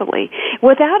rapidly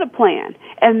without a plan.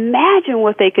 Imagine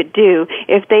what they could do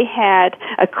if they had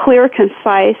a clear,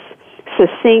 concise,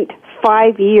 succinct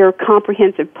 5-year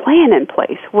comprehensive plan in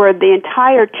place where the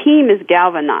entire team is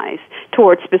galvanized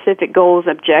towards specific goals,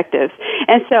 objectives.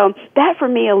 And so that for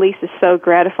me, Elise, is so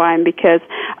gratifying because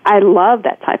I love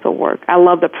that type of work. I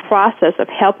love the process of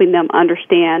helping them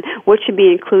understand what should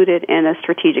be included in a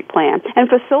strategic plan and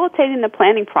facilitating the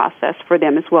planning process for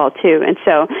them as well, too. And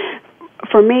so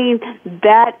for me,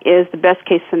 that is the best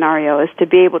case scenario, is to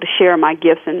be able to share my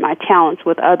gifts and my talents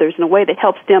with others in a way that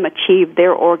helps them achieve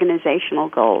their organizational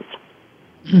goals.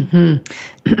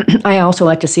 I also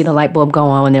like to see the light bulb go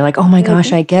on when they're like, oh my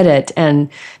gosh, I get it. And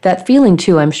that feeling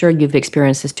too, I'm sure you've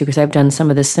experienced this too, because I've done some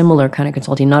of the similar kind of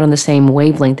consulting, not on the same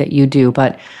wavelength that you do,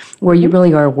 but where you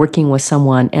really are working with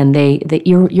someone and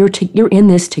you're in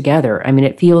this together. I mean,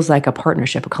 it feels like a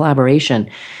partnership, a collaboration.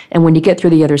 And when you get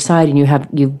through the other side and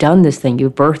you've done this thing,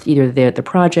 you've birthed either the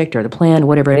project or the plan,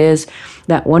 whatever it is,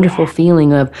 that wonderful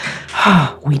feeling of,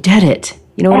 oh, we did it.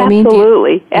 You know what I mean?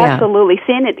 Absolutely.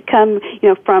 Seeing it come,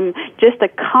 from just a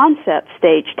concept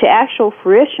stage to actual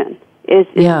fruition is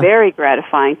very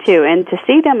gratifying too. And to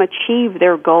see them achieve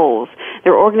their goals,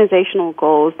 their organizational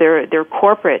goals, their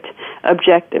corporate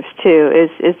objectives too,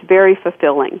 is very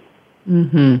fulfilling.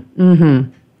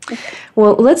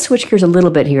 Well, let's switch gears a little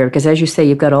bit here, because as you say,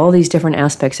 you've got all these different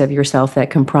aspects of yourself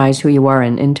that comprise who you are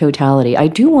in totality. I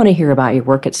do want to hear about your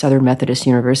work at Southern Methodist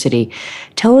University.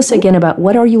 Tell us again about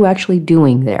what are you actually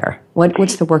doing there?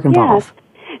 What's the work involved? Yes.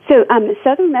 So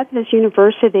Southern Methodist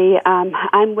University,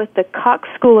 I'm with the Cox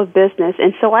School of Business,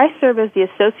 and so I serve as the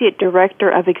Associate Director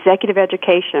of Executive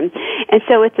Education. And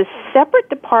so it's a separate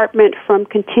department from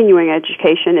continuing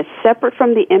education. It's separate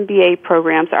from the MBA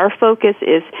programs. Our focus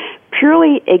is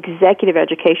purely executive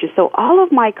education. So all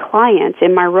of my clients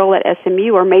in my role at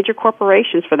SMU are major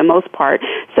corporations for the most part.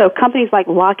 So companies like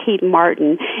Lockheed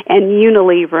Martin and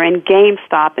Unilever and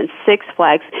GameStop and Six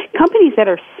Flags, companies that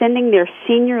are sending their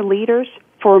senior leaders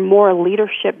for more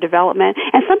leadership development,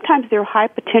 and sometimes they're high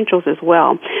potentials as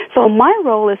well. So my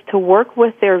role is to work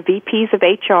with their VPs of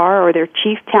HR or their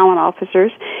chief talent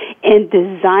officers in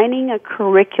designing a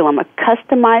curriculum, a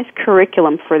customized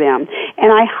curriculum for them.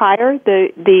 And I hire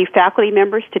the faculty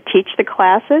members to teach the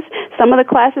classes. Some of the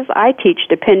classes I teach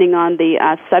depending on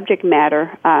the subject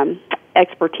matter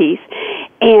expertise.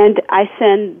 And I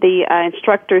send the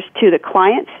instructors to the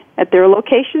clients at their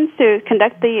locations to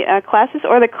conduct the classes,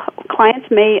 or the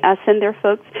clients may send their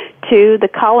folks to the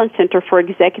Collins Center for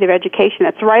Executive Education.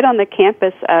 That's right on the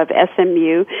campus of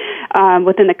SMU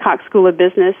within the Cox School of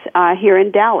Business here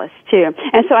in Dallas, too.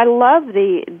 And so I love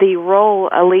the role,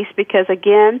 Elise, because,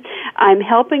 again, I'm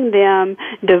helping them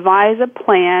devise a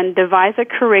plan, devise a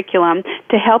curriculum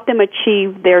to help them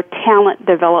achieve their talent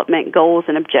development goals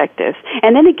and objectives.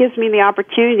 And then it gives me the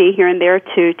opportunity here and there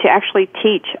to actually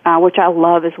teach, which I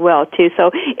love as well, too.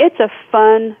 So it's a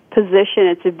fun position.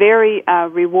 It's very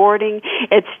rewarding.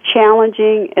 It's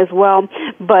challenging as well,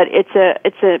 but it's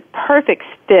a perfect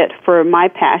fit for my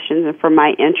passions and for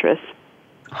my interests.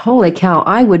 Holy cow,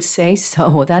 I would say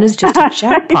so. That is just a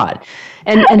jackpot.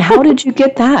 And how did you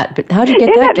get that? But how did you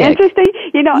get that gig? Interesting?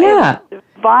 It's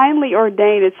divinely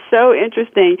ordained. It's so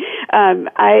interesting.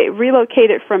 I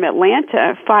relocated from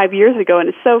Atlanta 5 years ago, and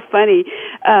it's so funny.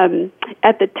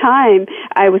 At the time,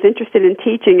 I was interested in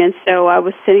teaching, and so I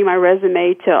was sending my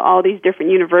resume to all these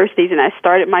different universities, and I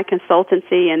started my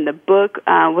consultancy, and the book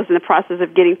was in the process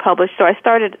of getting published, so I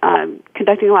started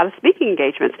conducting a lot of speaking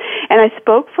engagements. And I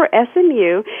spoke for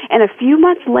SMU, and a few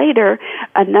months later,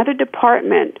 another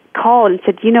department called and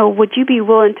said, would you be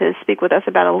willing to speak with us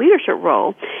about a leadership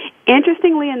role?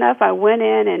 Interestingly enough, I went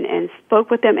in and spoke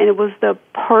with them, and it was the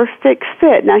perfect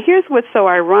fit. Now, here's what's so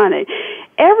ironic.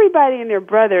 Everybody and their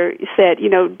brother said,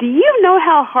 do you know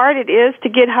how hard it is to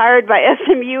get hired by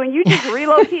SMU, and you just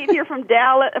relocate here from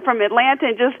Atlanta,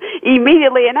 and just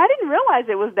immediately, and I didn't realize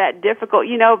it was that difficult,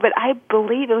 but I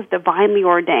believe it was divinely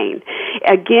ordained.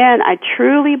 Again, I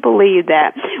truly believe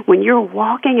that when you're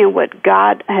walking in what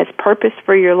God has purposed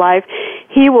for your life,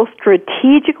 He will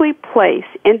strategically place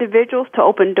individuals to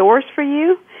open doors for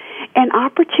you and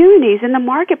opportunities in the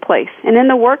marketplace and in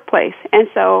the workplace. And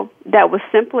so that was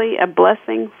simply a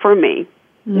blessing for me.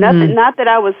 Mm-hmm. Not that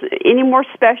I was any more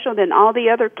special than all the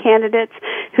other candidates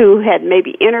who had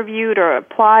maybe interviewed or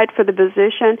applied for the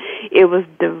position. It was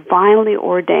divinely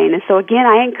ordained. And so again,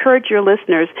 I encourage your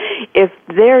listeners, if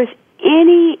there's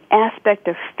any aspect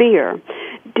of fear,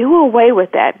 do away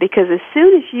with that, because as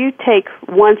soon as you take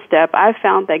one step, I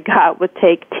found that God would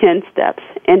take 10 steps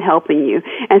in helping you.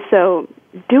 And so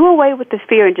do away with the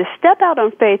fear and just step out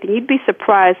on faith, and you'd be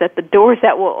surprised at the doors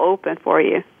that will open for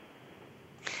you.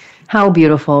 How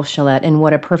beautiful, Shalette, and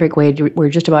what a perfect way. We're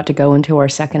just about to go into our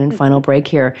second and final break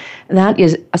here. That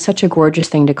is such a gorgeous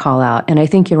thing to call out. And I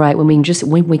think you're right. When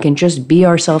we can just be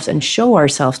ourselves and show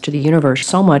ourselves to the universe,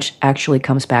 so much actually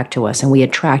comes back to us, and we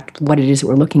attract what it is that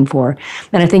we're looking for.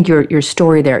 And I think your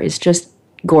story there is just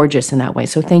gorgeous in that way.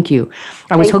 So thank you.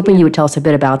 I was hoping you would tell us a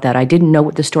bit about that. I didn't know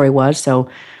what the story was, so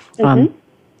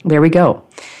there we go.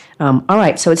 All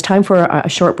right, so it's time for a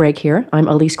short break here. I'm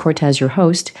Elise Cortez, your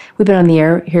host. We've been on the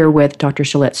air here with Dr.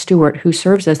 Shalette Stewart, who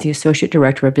serves as the Associate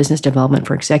Director of Business Development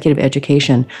for Executive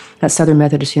Education at Southern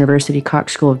Methodist University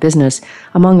Cox School of Business,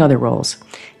 among other roles.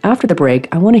 After the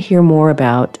break, I want to hear more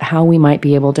about how we might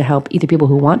be able to help either people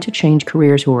who want to change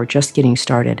careers or are just getting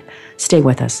started. Stay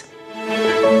with us.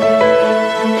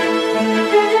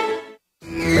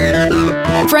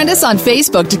 Friend us on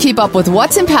Facebook to keep up with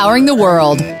what's empowering the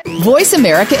world. Voice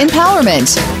America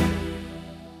Empowerment.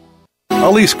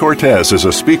 Elise Cortez is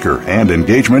a speaker and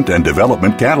engagement and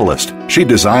development catalyst. She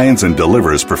designs and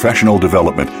delivers professional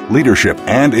development, leadership,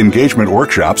 and engagement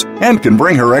workshops and can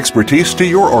bring her expertise to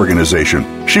your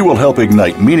organization. She will help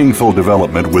ignite meaningful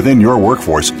development within your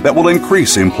workforce that will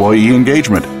increase employee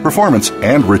engagement, performance,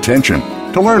 and retention.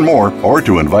 To learn more or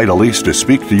to invite Elise to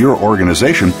speak to your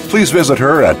organization, please visit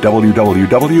her at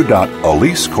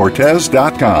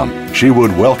www.elisecortez.com. She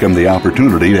would welcome the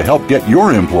opportunity to help get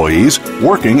your employees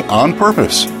working on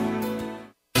purpose.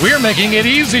 We're making it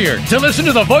easier to listen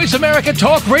to the Voice America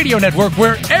Talk Radio Network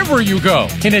wherever you go.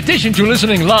 In addition to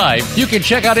listening live, you can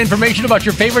check out information about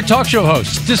your favorite talk show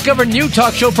hosts, discover new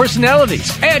talk show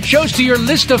personalities, add shows to your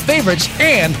list of favorites,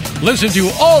 and listen to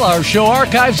all our show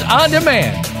archives on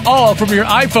demand. All from your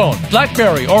iPhone,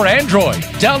 BlackBerry, or Android.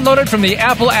 Download it from the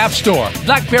Apple App Store,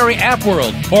 BlackBerry App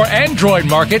World, or Android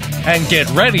Market, and get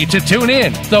ready to tune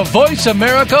in. The Voice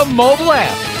America mobile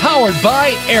app, powered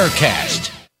by Aircast.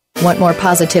 Want more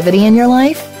positivity in your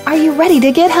life? Are you ready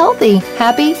to get healthy,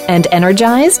 happy, and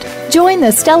energized? Join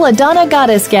the Stella Donna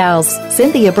Goddess Gals,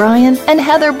 Cynthia Bryan and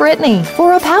Heather Brittany,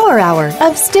 for a power hour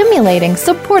of stimulating,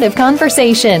 supportive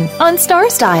conversation on Star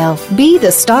Style. Be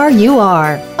the star you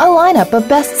are. A lineup of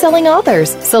best-selling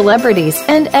authors, celebrities,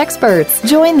 and experts.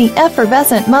 Join the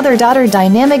effervescent mother-daughter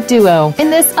dynamic duo in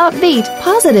this upbeat,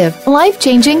 positive,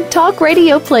 life-changing talk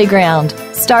radio playground.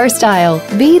 Star Style.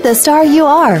 Be the star you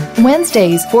are.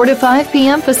 Wednesdays, 4 to 5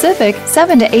 p.m. Pacific,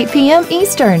 7 to 8 p.m.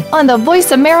 Eastern on the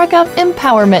Voice America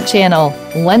Empowerment Channel.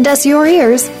 Lend us your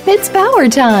ears. It's power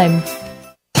time.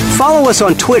 Follow us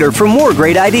on Twitter for more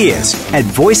great ideas at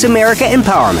Voice America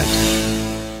Empowerment.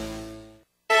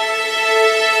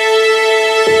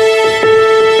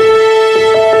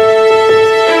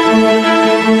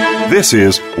 This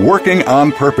is Working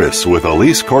on Purpose with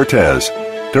Elise Cortez.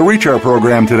 To reach our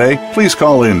program today, please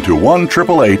call in to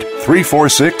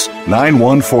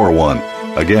 1-888-346-9141.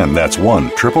 Again, that's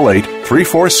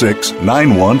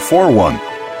 1-888-346-9141.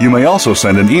 You may also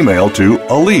send an email to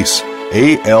Elise,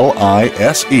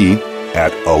 A-L-I-S-E,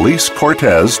 at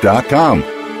EliseCortez.com.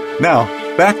 Now,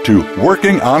 back to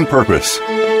Working on Purpose.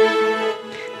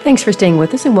 Thanks for staying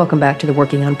with us and welcome back to the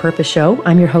Working on Purpose show.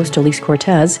 I'm your host, Elise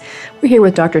Cortez. We're here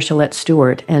with Dr. Shalette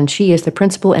Stewart, and she is the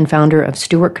principal and founder of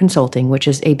Stewart Consulting, which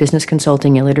is a business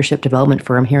consulting and leadership development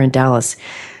firm here in Dallas.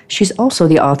 She's also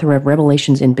the author of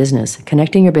Revelations in Business,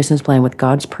 Connecting Your Business Plan with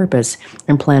God's Purpose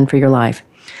and Plan for Your Life.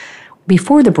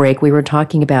 Before the break, we were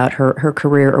talking about her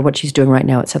career or what she's doing right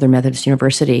now at Southern Methodist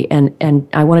University, and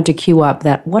I wanted to cue up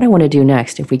that what I want to do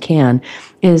next, if we can,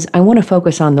 is I want to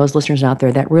focus on those listeners out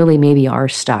there that really maybe are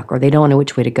stuck or they don't know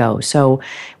which way to go. So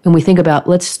when we think about,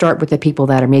 let's start with the people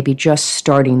that are maybe just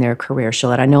starting their career.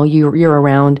 Shalette, I know you're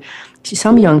around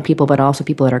some young people, but also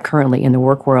people that are currently in the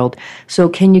work world. So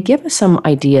can you give us some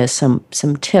ideas, some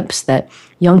tips that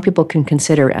young people can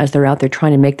consider as they're out there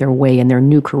trying to make their way in their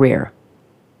new career?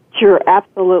 Sure,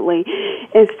 absolutely.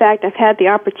 In fact, I've had the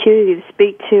opportunity to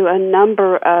speak to a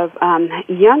number of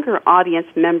younger audience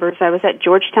members. I was at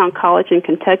Georgetown College in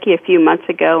Kentucky a few months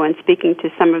ago and speaking to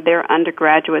some of their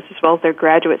undergraduates as well as their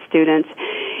graduate students,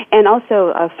 and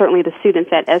also certainly the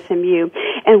students at SMU.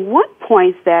 And one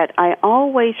point that I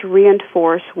always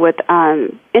reinforce with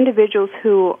individuals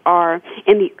who are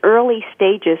in the early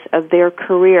stages of their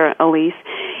career, Elise,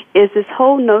 is this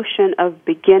whole notion of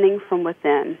beginning from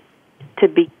within. To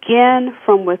begin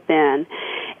from within.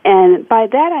 And by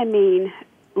that I mean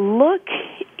look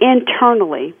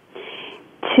internally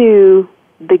to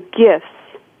the gifts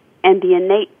and the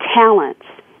innate talents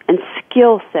and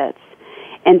skill sets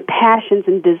and passions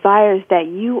and desires that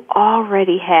you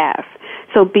already have.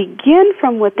 So begin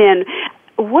from within.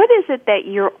 What is it that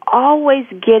you're always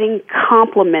getting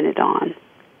complimented on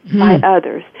by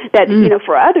others? That,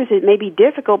 for others it may be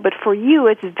difficult, but for you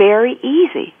it's very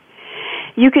easy.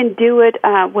 You can do it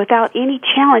without any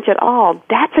challenge at all.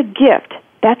 That's a gift.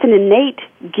 That's an innate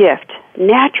gift,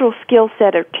 natural skill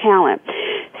set or talent.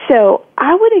 So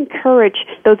I would encourage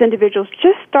those individuals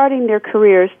just starting their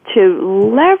careers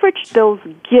to leverage those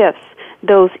gifts,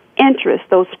 those interests,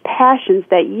 those passions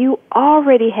that you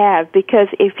already have, because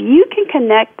if you can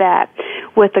connect that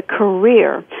with a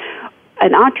career,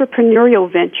 an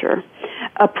entrepreneurial venture,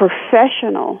 a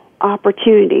professional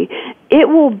opportunity, it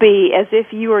will be as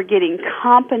if you are getting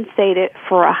compensated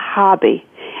for a hobby.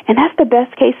 And that's the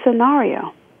best case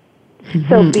scenario. Mm-hmm.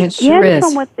 So begin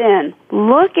from within,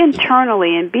 look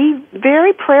internally, and be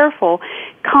very prayerful.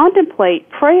 Contemplate,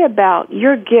 pray about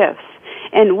your gifts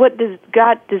and what does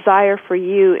God desire for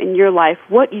you in your life,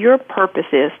 what your purpose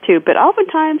is too. But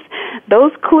oftentimes,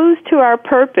 those clues to our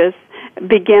purpose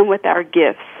begin with our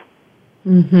gifts.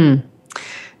 Mm-hmm.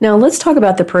 Now, let's talk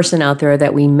about the person out there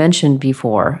that we mentioned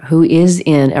before who is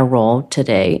in a role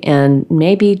today and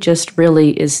maybe just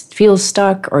really feels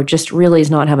stuck or just really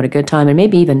is not having a good time and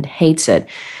maybe even hates it.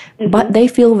 Mm-hmm. But they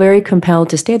feel very compelled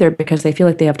to stay there because they feel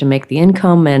like they have to make the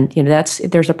income, and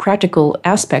there's a practical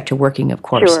aspect to working, of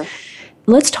course. Sure.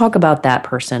 Let's talk about that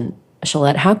person,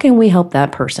 Shalette. How can we help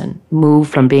that person move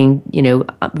from being,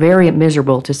 very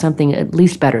miserable to something at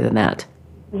least better than that?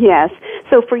 Yes.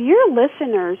 So for your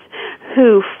listeners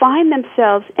who find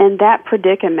themselves in that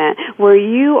predicament where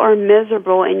you are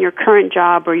miserable in your current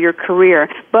job or your career,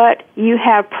 but you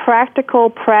have practical,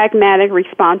 pragmatic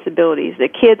responsibilities, the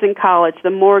kids in college, the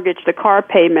mortgage, the car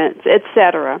payments,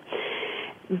 etc.,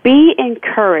 be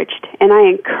encouraged, and I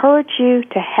encourage you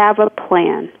to have a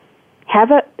plan.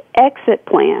 Have an exit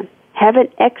plan. Have an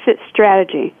exit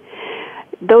strategy.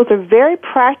 Those are very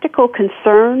practical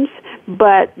concerns,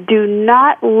 but do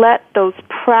not let those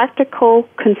practical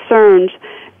concerns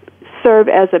serve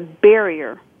as a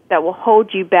barrier that will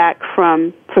hold you back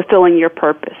from fulfilling your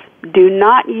purpose. Do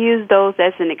not use those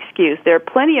as an excuse. There are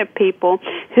plenty of people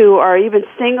who are even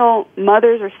single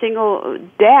mothers or single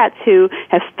dads who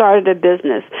have started a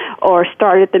business or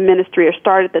started the ministry or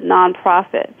started the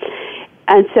nonprofit.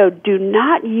 And so do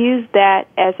not use that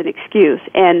as an excuse.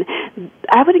 And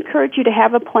I would encourage you to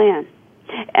have a plan.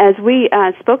 As we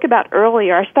spoke about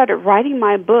earlier, I started writing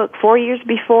my book 4 years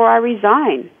before I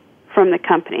resigned from the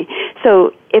company.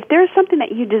 So if there's something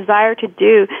that you desire to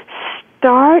do,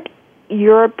 start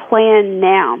your plan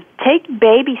now. Take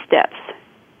baby steps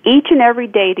each and every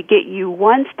day to get you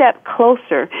one step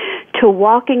closer to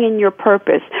walking in your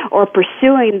purpose or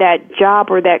pursuing that job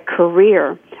or that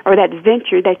career or that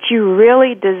venture that you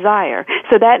really desire.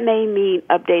 So that may mean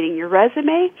updating your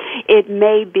resume. It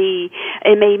may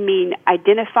mean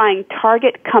identifying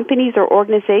target companies or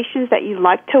organizations that you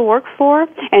like to work for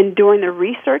and doing the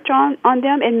research on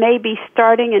them. It may be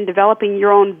starting and developing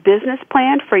your own business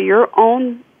plan for your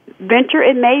own venture.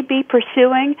 It may be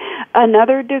pursuing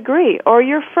another degree or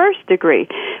your first degree.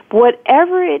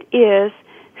 Whatever it is,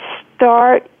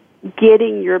 start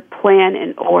getting your plan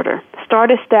in order. Start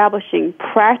establishing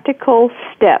practical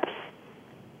steps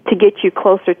to get you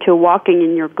closer to walking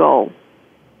in your goal.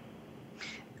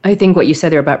 I think what you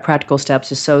said there about practical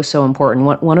steps is so, so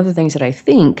important. One of the things that I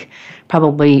think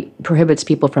probably prohibits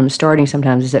people from starting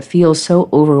sometimes is it feels so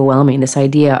overwhelming, this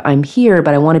idea, I'm here,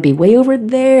 but I want to be way over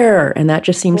there, and that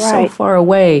just seems so far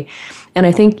away. And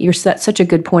I think that's such a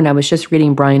good point. I was just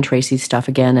reading Brian Tracy's stuff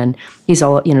again, and he's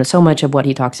all, so much of what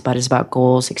he talks about is about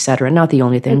goals, et cetera. Not the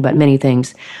only thing, but many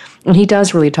things. And he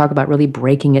does really talk about really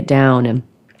breaking it down, and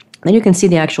then you can see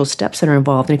the actual steps that are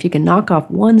involved. And if you can knock off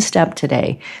one step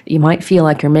today, you might feel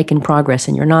like you're making progress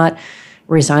and you're not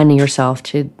resigning yourself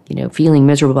to, feeling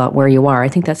miserable about where you are. I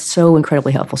think that's so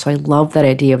incredibly helpful. So I love that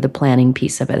idea of the planning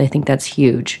piece of it. I think that's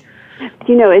huge.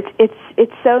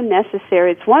 It's so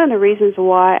necessary. It's one of the reasons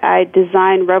why I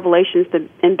designed Revelations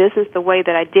in Business the way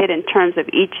that I did, in terms of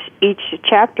each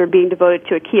chapter being devoted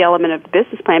to a key element of the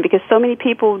business plan, because so many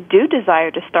people do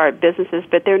desire to start businesses,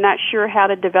 but they're not sure how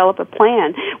to develop a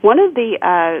plan. One of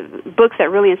the books that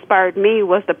really inspired me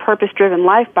was The Purpose-Driven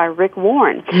Life by Rick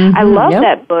Warren. Mm-hmm, I love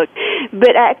that book,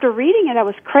 but after reading it, I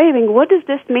was craving, what does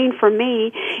this mean for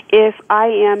me if I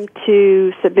am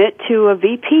to submit to a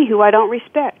VP who I don't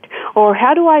respect? Or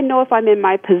how do I know if I'm in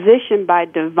my position by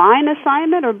divine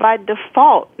assignment or by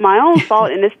default, my own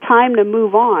fault, and it's time to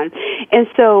move on? And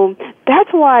so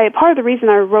that's why part of the reason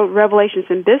I wrote Revelations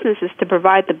in Business is to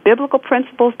provide the biblical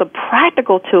principles, the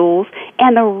practical tools,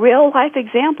 and the real-life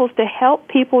examples to help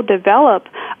people develop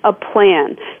a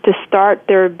plan to start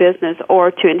their business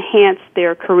or to enhance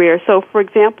their career. So, for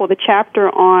example, the chapter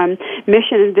on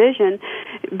mission and vision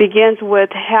begins with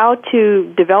how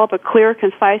to develop a clear,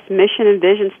 concise mission and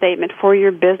vision statement for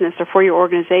your business or for your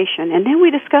organization. And then we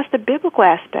discuss the biblical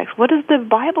aspects. What does the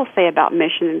Bible say about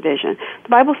mission and vision? The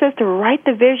Bible says to write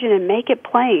the vision and make it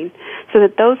plain so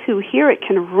that those who hear it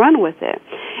can run with it.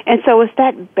 And so it's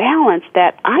that balance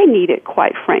that I needed,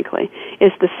 quite frankly.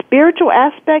 It's the spiritual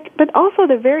aspect, but also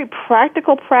the very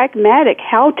practical, pragmatic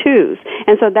how-tos.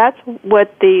 And so that's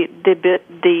what the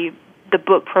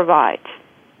book provides.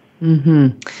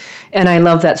 Mm-hmm. And I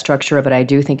love that structure of it. I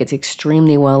do think it's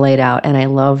extremely well laid out, and I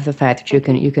love the fact that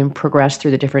you can progress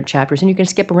through the different chapters, and you can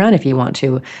skip around if you want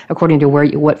to, according to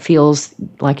what feels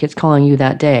like it's calling you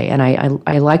that day. And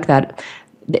I like that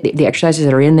the exercises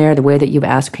that are in there, the way that you've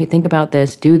asked, okay, think about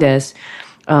this, do this.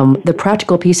 The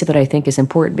practical piece of it, I think, is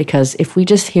important, because if we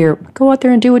just hear, go out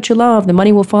there and do what you love, the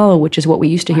money will follow, which is what we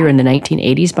used to hear in the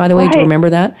 1980s, by the way. Do you remember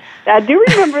that? I do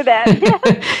remember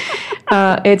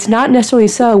that. It's not necessarily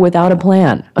so without a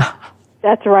plan.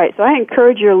 That's right. So I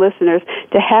encourage your listeners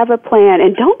to have a plan,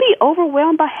 and don't be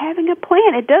overwhelmed by having a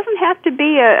plan. It doesn't have to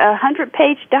be a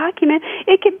 100-page document.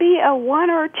 It could be a 1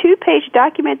 or 2-page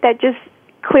document that just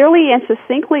clearly and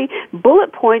succinctly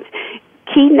bullet points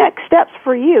key next steps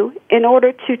for you in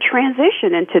order to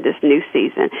transition into this new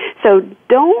season. So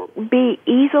don't be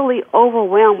easily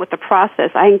overwhelmed with the process.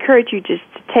 I encourage you just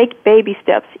to take baby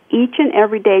steps each and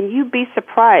every day, and you'd be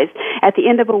surprised at the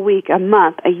end of a week, a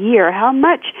month, a year, how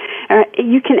much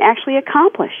you can actually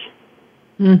accomplish.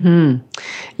 Mm-hmm.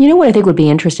 You know what I think would be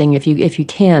interesting, if you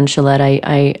can, Shalette,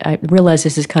 I realize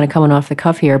this is kind of coming off the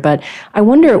cuff here, but I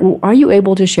wonder, are you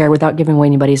able to share, without giving away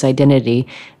anybody's identity,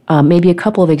 maybe a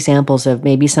couple of examples of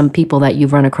maybe some people that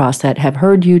you've run across that have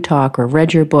heard you talk or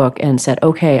read your book and said,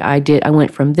 okay, I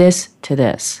went from this to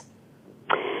this?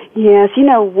 Yes,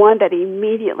 one that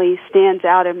immediately stands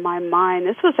out in my mind.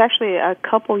 This was actually a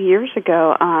couple years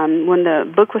ago when the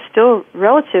book was still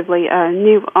relatively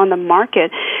new on the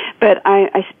market. But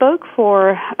I spoke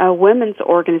for a women's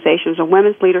organization, a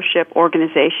women's leadership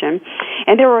organization,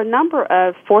 and there were a number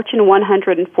of Fortune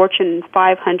 100 and Fortune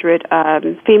 500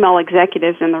 female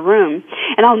executives in the room.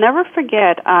 And I'll never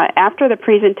forget, after the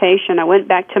presentation, I went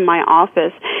back to my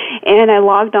office and I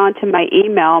logged on to my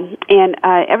email, and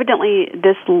evidently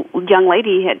this young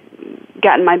lady had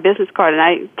gotten my business card, and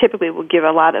I typically will give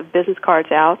a lot of business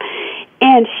cards out.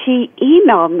 And she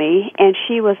emailed me, and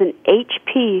she was an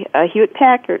HP,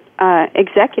 Hewlett-Packard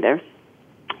executive,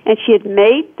 and she had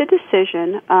made the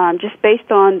decision, just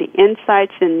based on the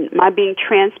insights and my being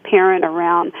transparent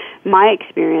around my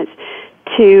experience,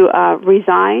 to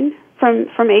resign from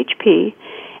HP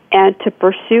and to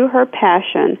pursue her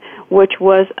passion, which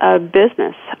was a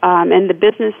business, and the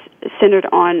business centered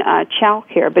on child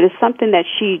care, but it's something that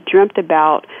she dreamt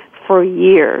about for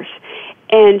years.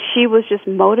 And she was just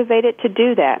motivated to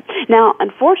do that. Now,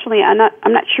 unfortunately, I'm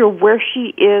not sure where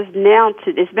she is now.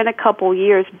 It's been a couple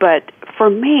years, but for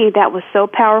me, that was so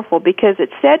powerful, because it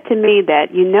said to me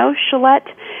that,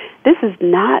 Shalette, this is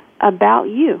not about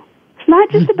you. It's not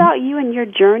just about you and your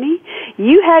journey.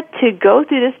 You had to go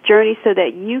through this journey so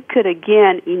that you could,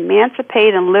 again,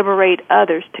 emancipate and liberate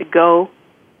others to go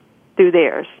through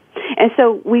theirs. And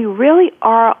so we really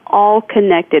are all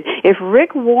connected. If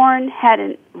Rick Warren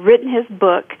hadn't written his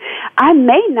book, I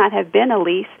may not have been,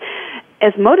 Elise,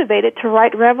 as motivated to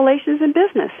write Revelations in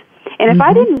Business. And if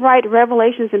I didn't write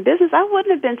Revelations in Business, I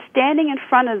wouldn't have been standing in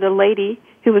front of the lady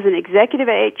who was an executive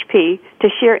at HP to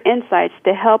share insights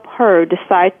to help her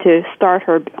decide to start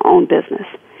her own business.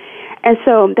 And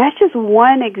so that's just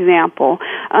one example.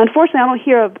 Unfortunately, I don't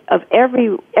hear of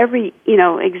every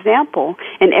example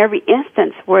and every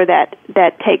instance where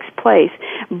that takes place.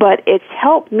 But it's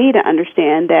helped me to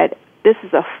understand that this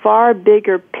is a far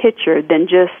bigger picture than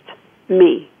just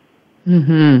me.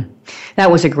 Mm-hmm. That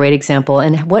was a great example,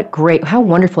 and how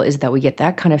wonderful is it that we get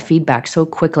that kind of feedback so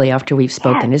quickly after we've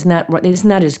spoken? Yes. Isn't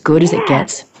that as good as it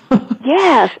gets?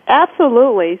 Yes,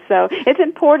 absolutely. So it's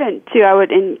important I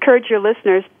would encourage your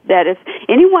listeners that if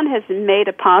anyone has made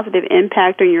a positive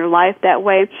impact on your life that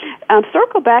way,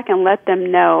 circle back and let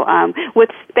them know.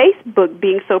 With Facebook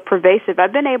being so pervasive,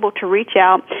 I've been able to reach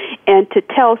out and to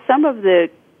tell some of the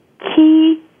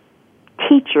key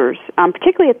teachers,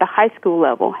 particularly at the high school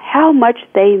level, how much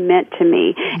they meant to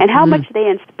me and how much they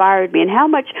inspired me, and how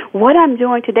much what I'm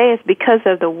doing today is because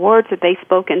of the words that they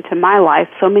spoke into my life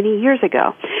so many years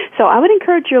ago. So I would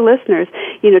encourage your listeners,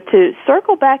 to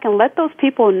circle back and let those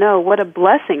people know what a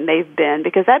blessing they've been,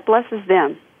 because that blesses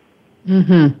them.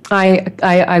 Mm-hmm.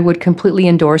 I would completely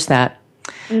endorse that.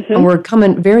 Mm-hmm. And we're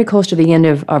coming very close to the end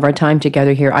of our time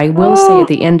together here. I will say at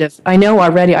the end of, I know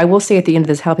already, I will say at the end of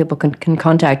this how people can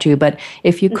contact you, but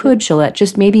if you could, Shalette,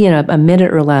 just maybe in a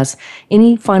minute or less,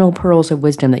 any final pearls of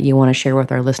wisdom that you want to share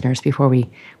with our listeners before we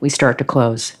start to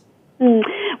close?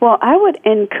 Well, I would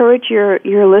encourage your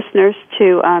listeners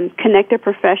to connect their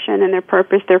profession and their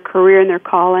purpose, their career and their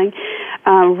calling.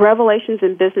 Revelations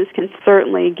in Business can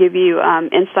certainly give you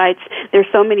insights. There's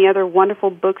so many other wonderful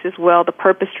books as well, The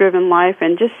Purpose-Driven Life,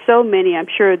 and just so many. I'm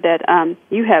sure that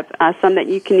you have some that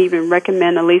you can even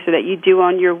recommend, Elisa, that you do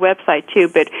on your website too.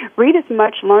 But read as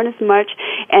much, learn as much,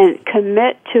 and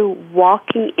commit to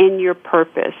walking in your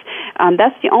purpose.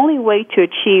 That's the only way to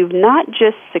achieve not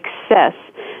just success,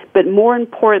 but more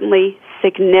importantly,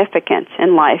 significance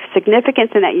in life.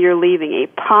 Significance in that you're leaving a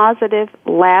positive,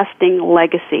 lasting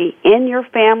legacy in your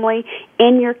family,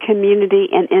 in your community,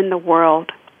 and in the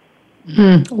world.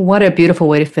 What a beautiful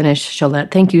way to finish,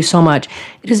 Shalette. Thank you so much.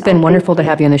 It has been wonderful to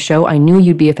have you on the show. I knew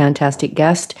you'd be a fantastic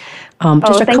guest.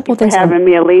 Just a couple things. Thank you for having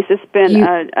me, Elise. It's been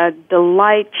a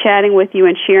delight chatting with you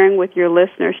and sharing with your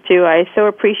listeners, too. I so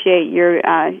appreciate your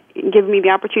giving me the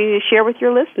opportunity to share with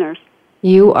your listeners.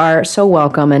 You are so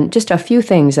welcome. And just a few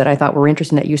things that I thought were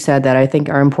interesting that you said that I think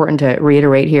are important to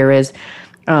reiterate here is,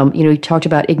 you talked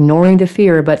about ignoring the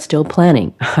fear but still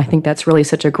planning. I think that's really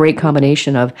such a great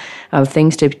combination of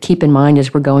things to keep in mind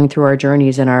as we're going through our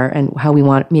journeys and how we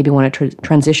want to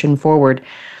transition forward.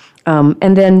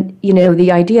 And then,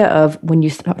 the idea of when you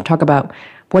talk about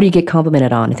what do you get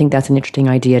complimented on, I think that's an interesting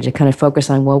idea to kind of focus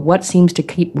on, well, what seems to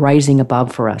keep rising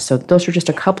above for us? So those are just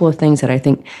a couple of things that I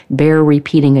think bear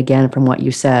repeating again from what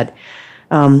you said.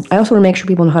 I also want to make sure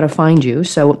people know how to find you.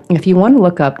 So if you want to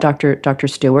look up Dr.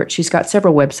 Stewart, she's got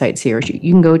several websites here.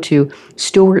 You can go to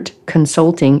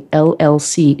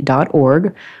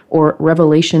stewartconsultingllc.org or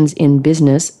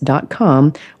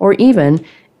revelationsinbusiness.com or even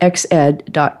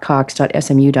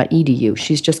xed.cox.smu.edu.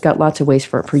 She's just got lots of ways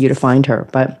for you to find her.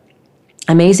 But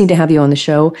amazing to have you on the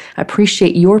show. I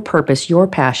appreciate your purpose, your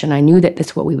passion. I knew that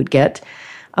that's what we would get.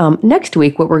 Next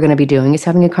week, what we're going to be doing is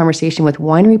having a conversation with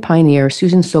winery pioneer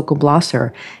Susan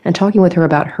Sokol-Blosser and talking with her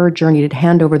about her journey to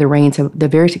hand over the reins of the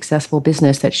very successful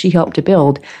business that she helped to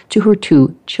build to her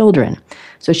 2 children.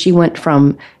 So she went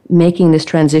from making this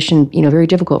transition, very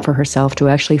difficult for herself to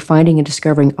actually finding and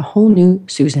discovering a whole new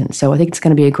Susan. So I think it's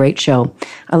going to be a great show.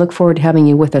 I look forward to having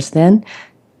you with us then.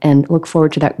 And look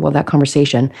forward to that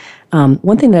conversation.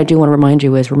 One thing that I do want to remind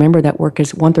you is remember that work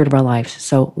is 1/3 of our lives.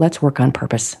 So let's work on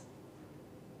purpose.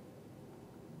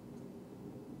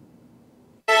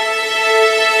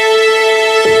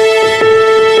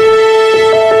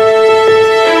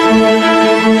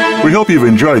 We hope you've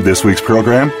enjoyed this week's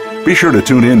program. Be sure to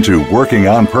tune in to Working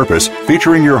on Purpose,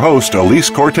 featuring your host,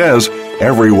 Elise Cortez,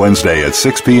 every Wednesday at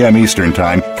 6 p.m. Eastern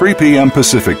Time, 3 p.m.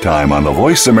 Pacific Time on the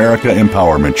Voice America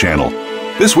Empowerment Channel.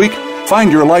 This week,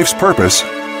 find your life's purpose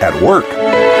at work.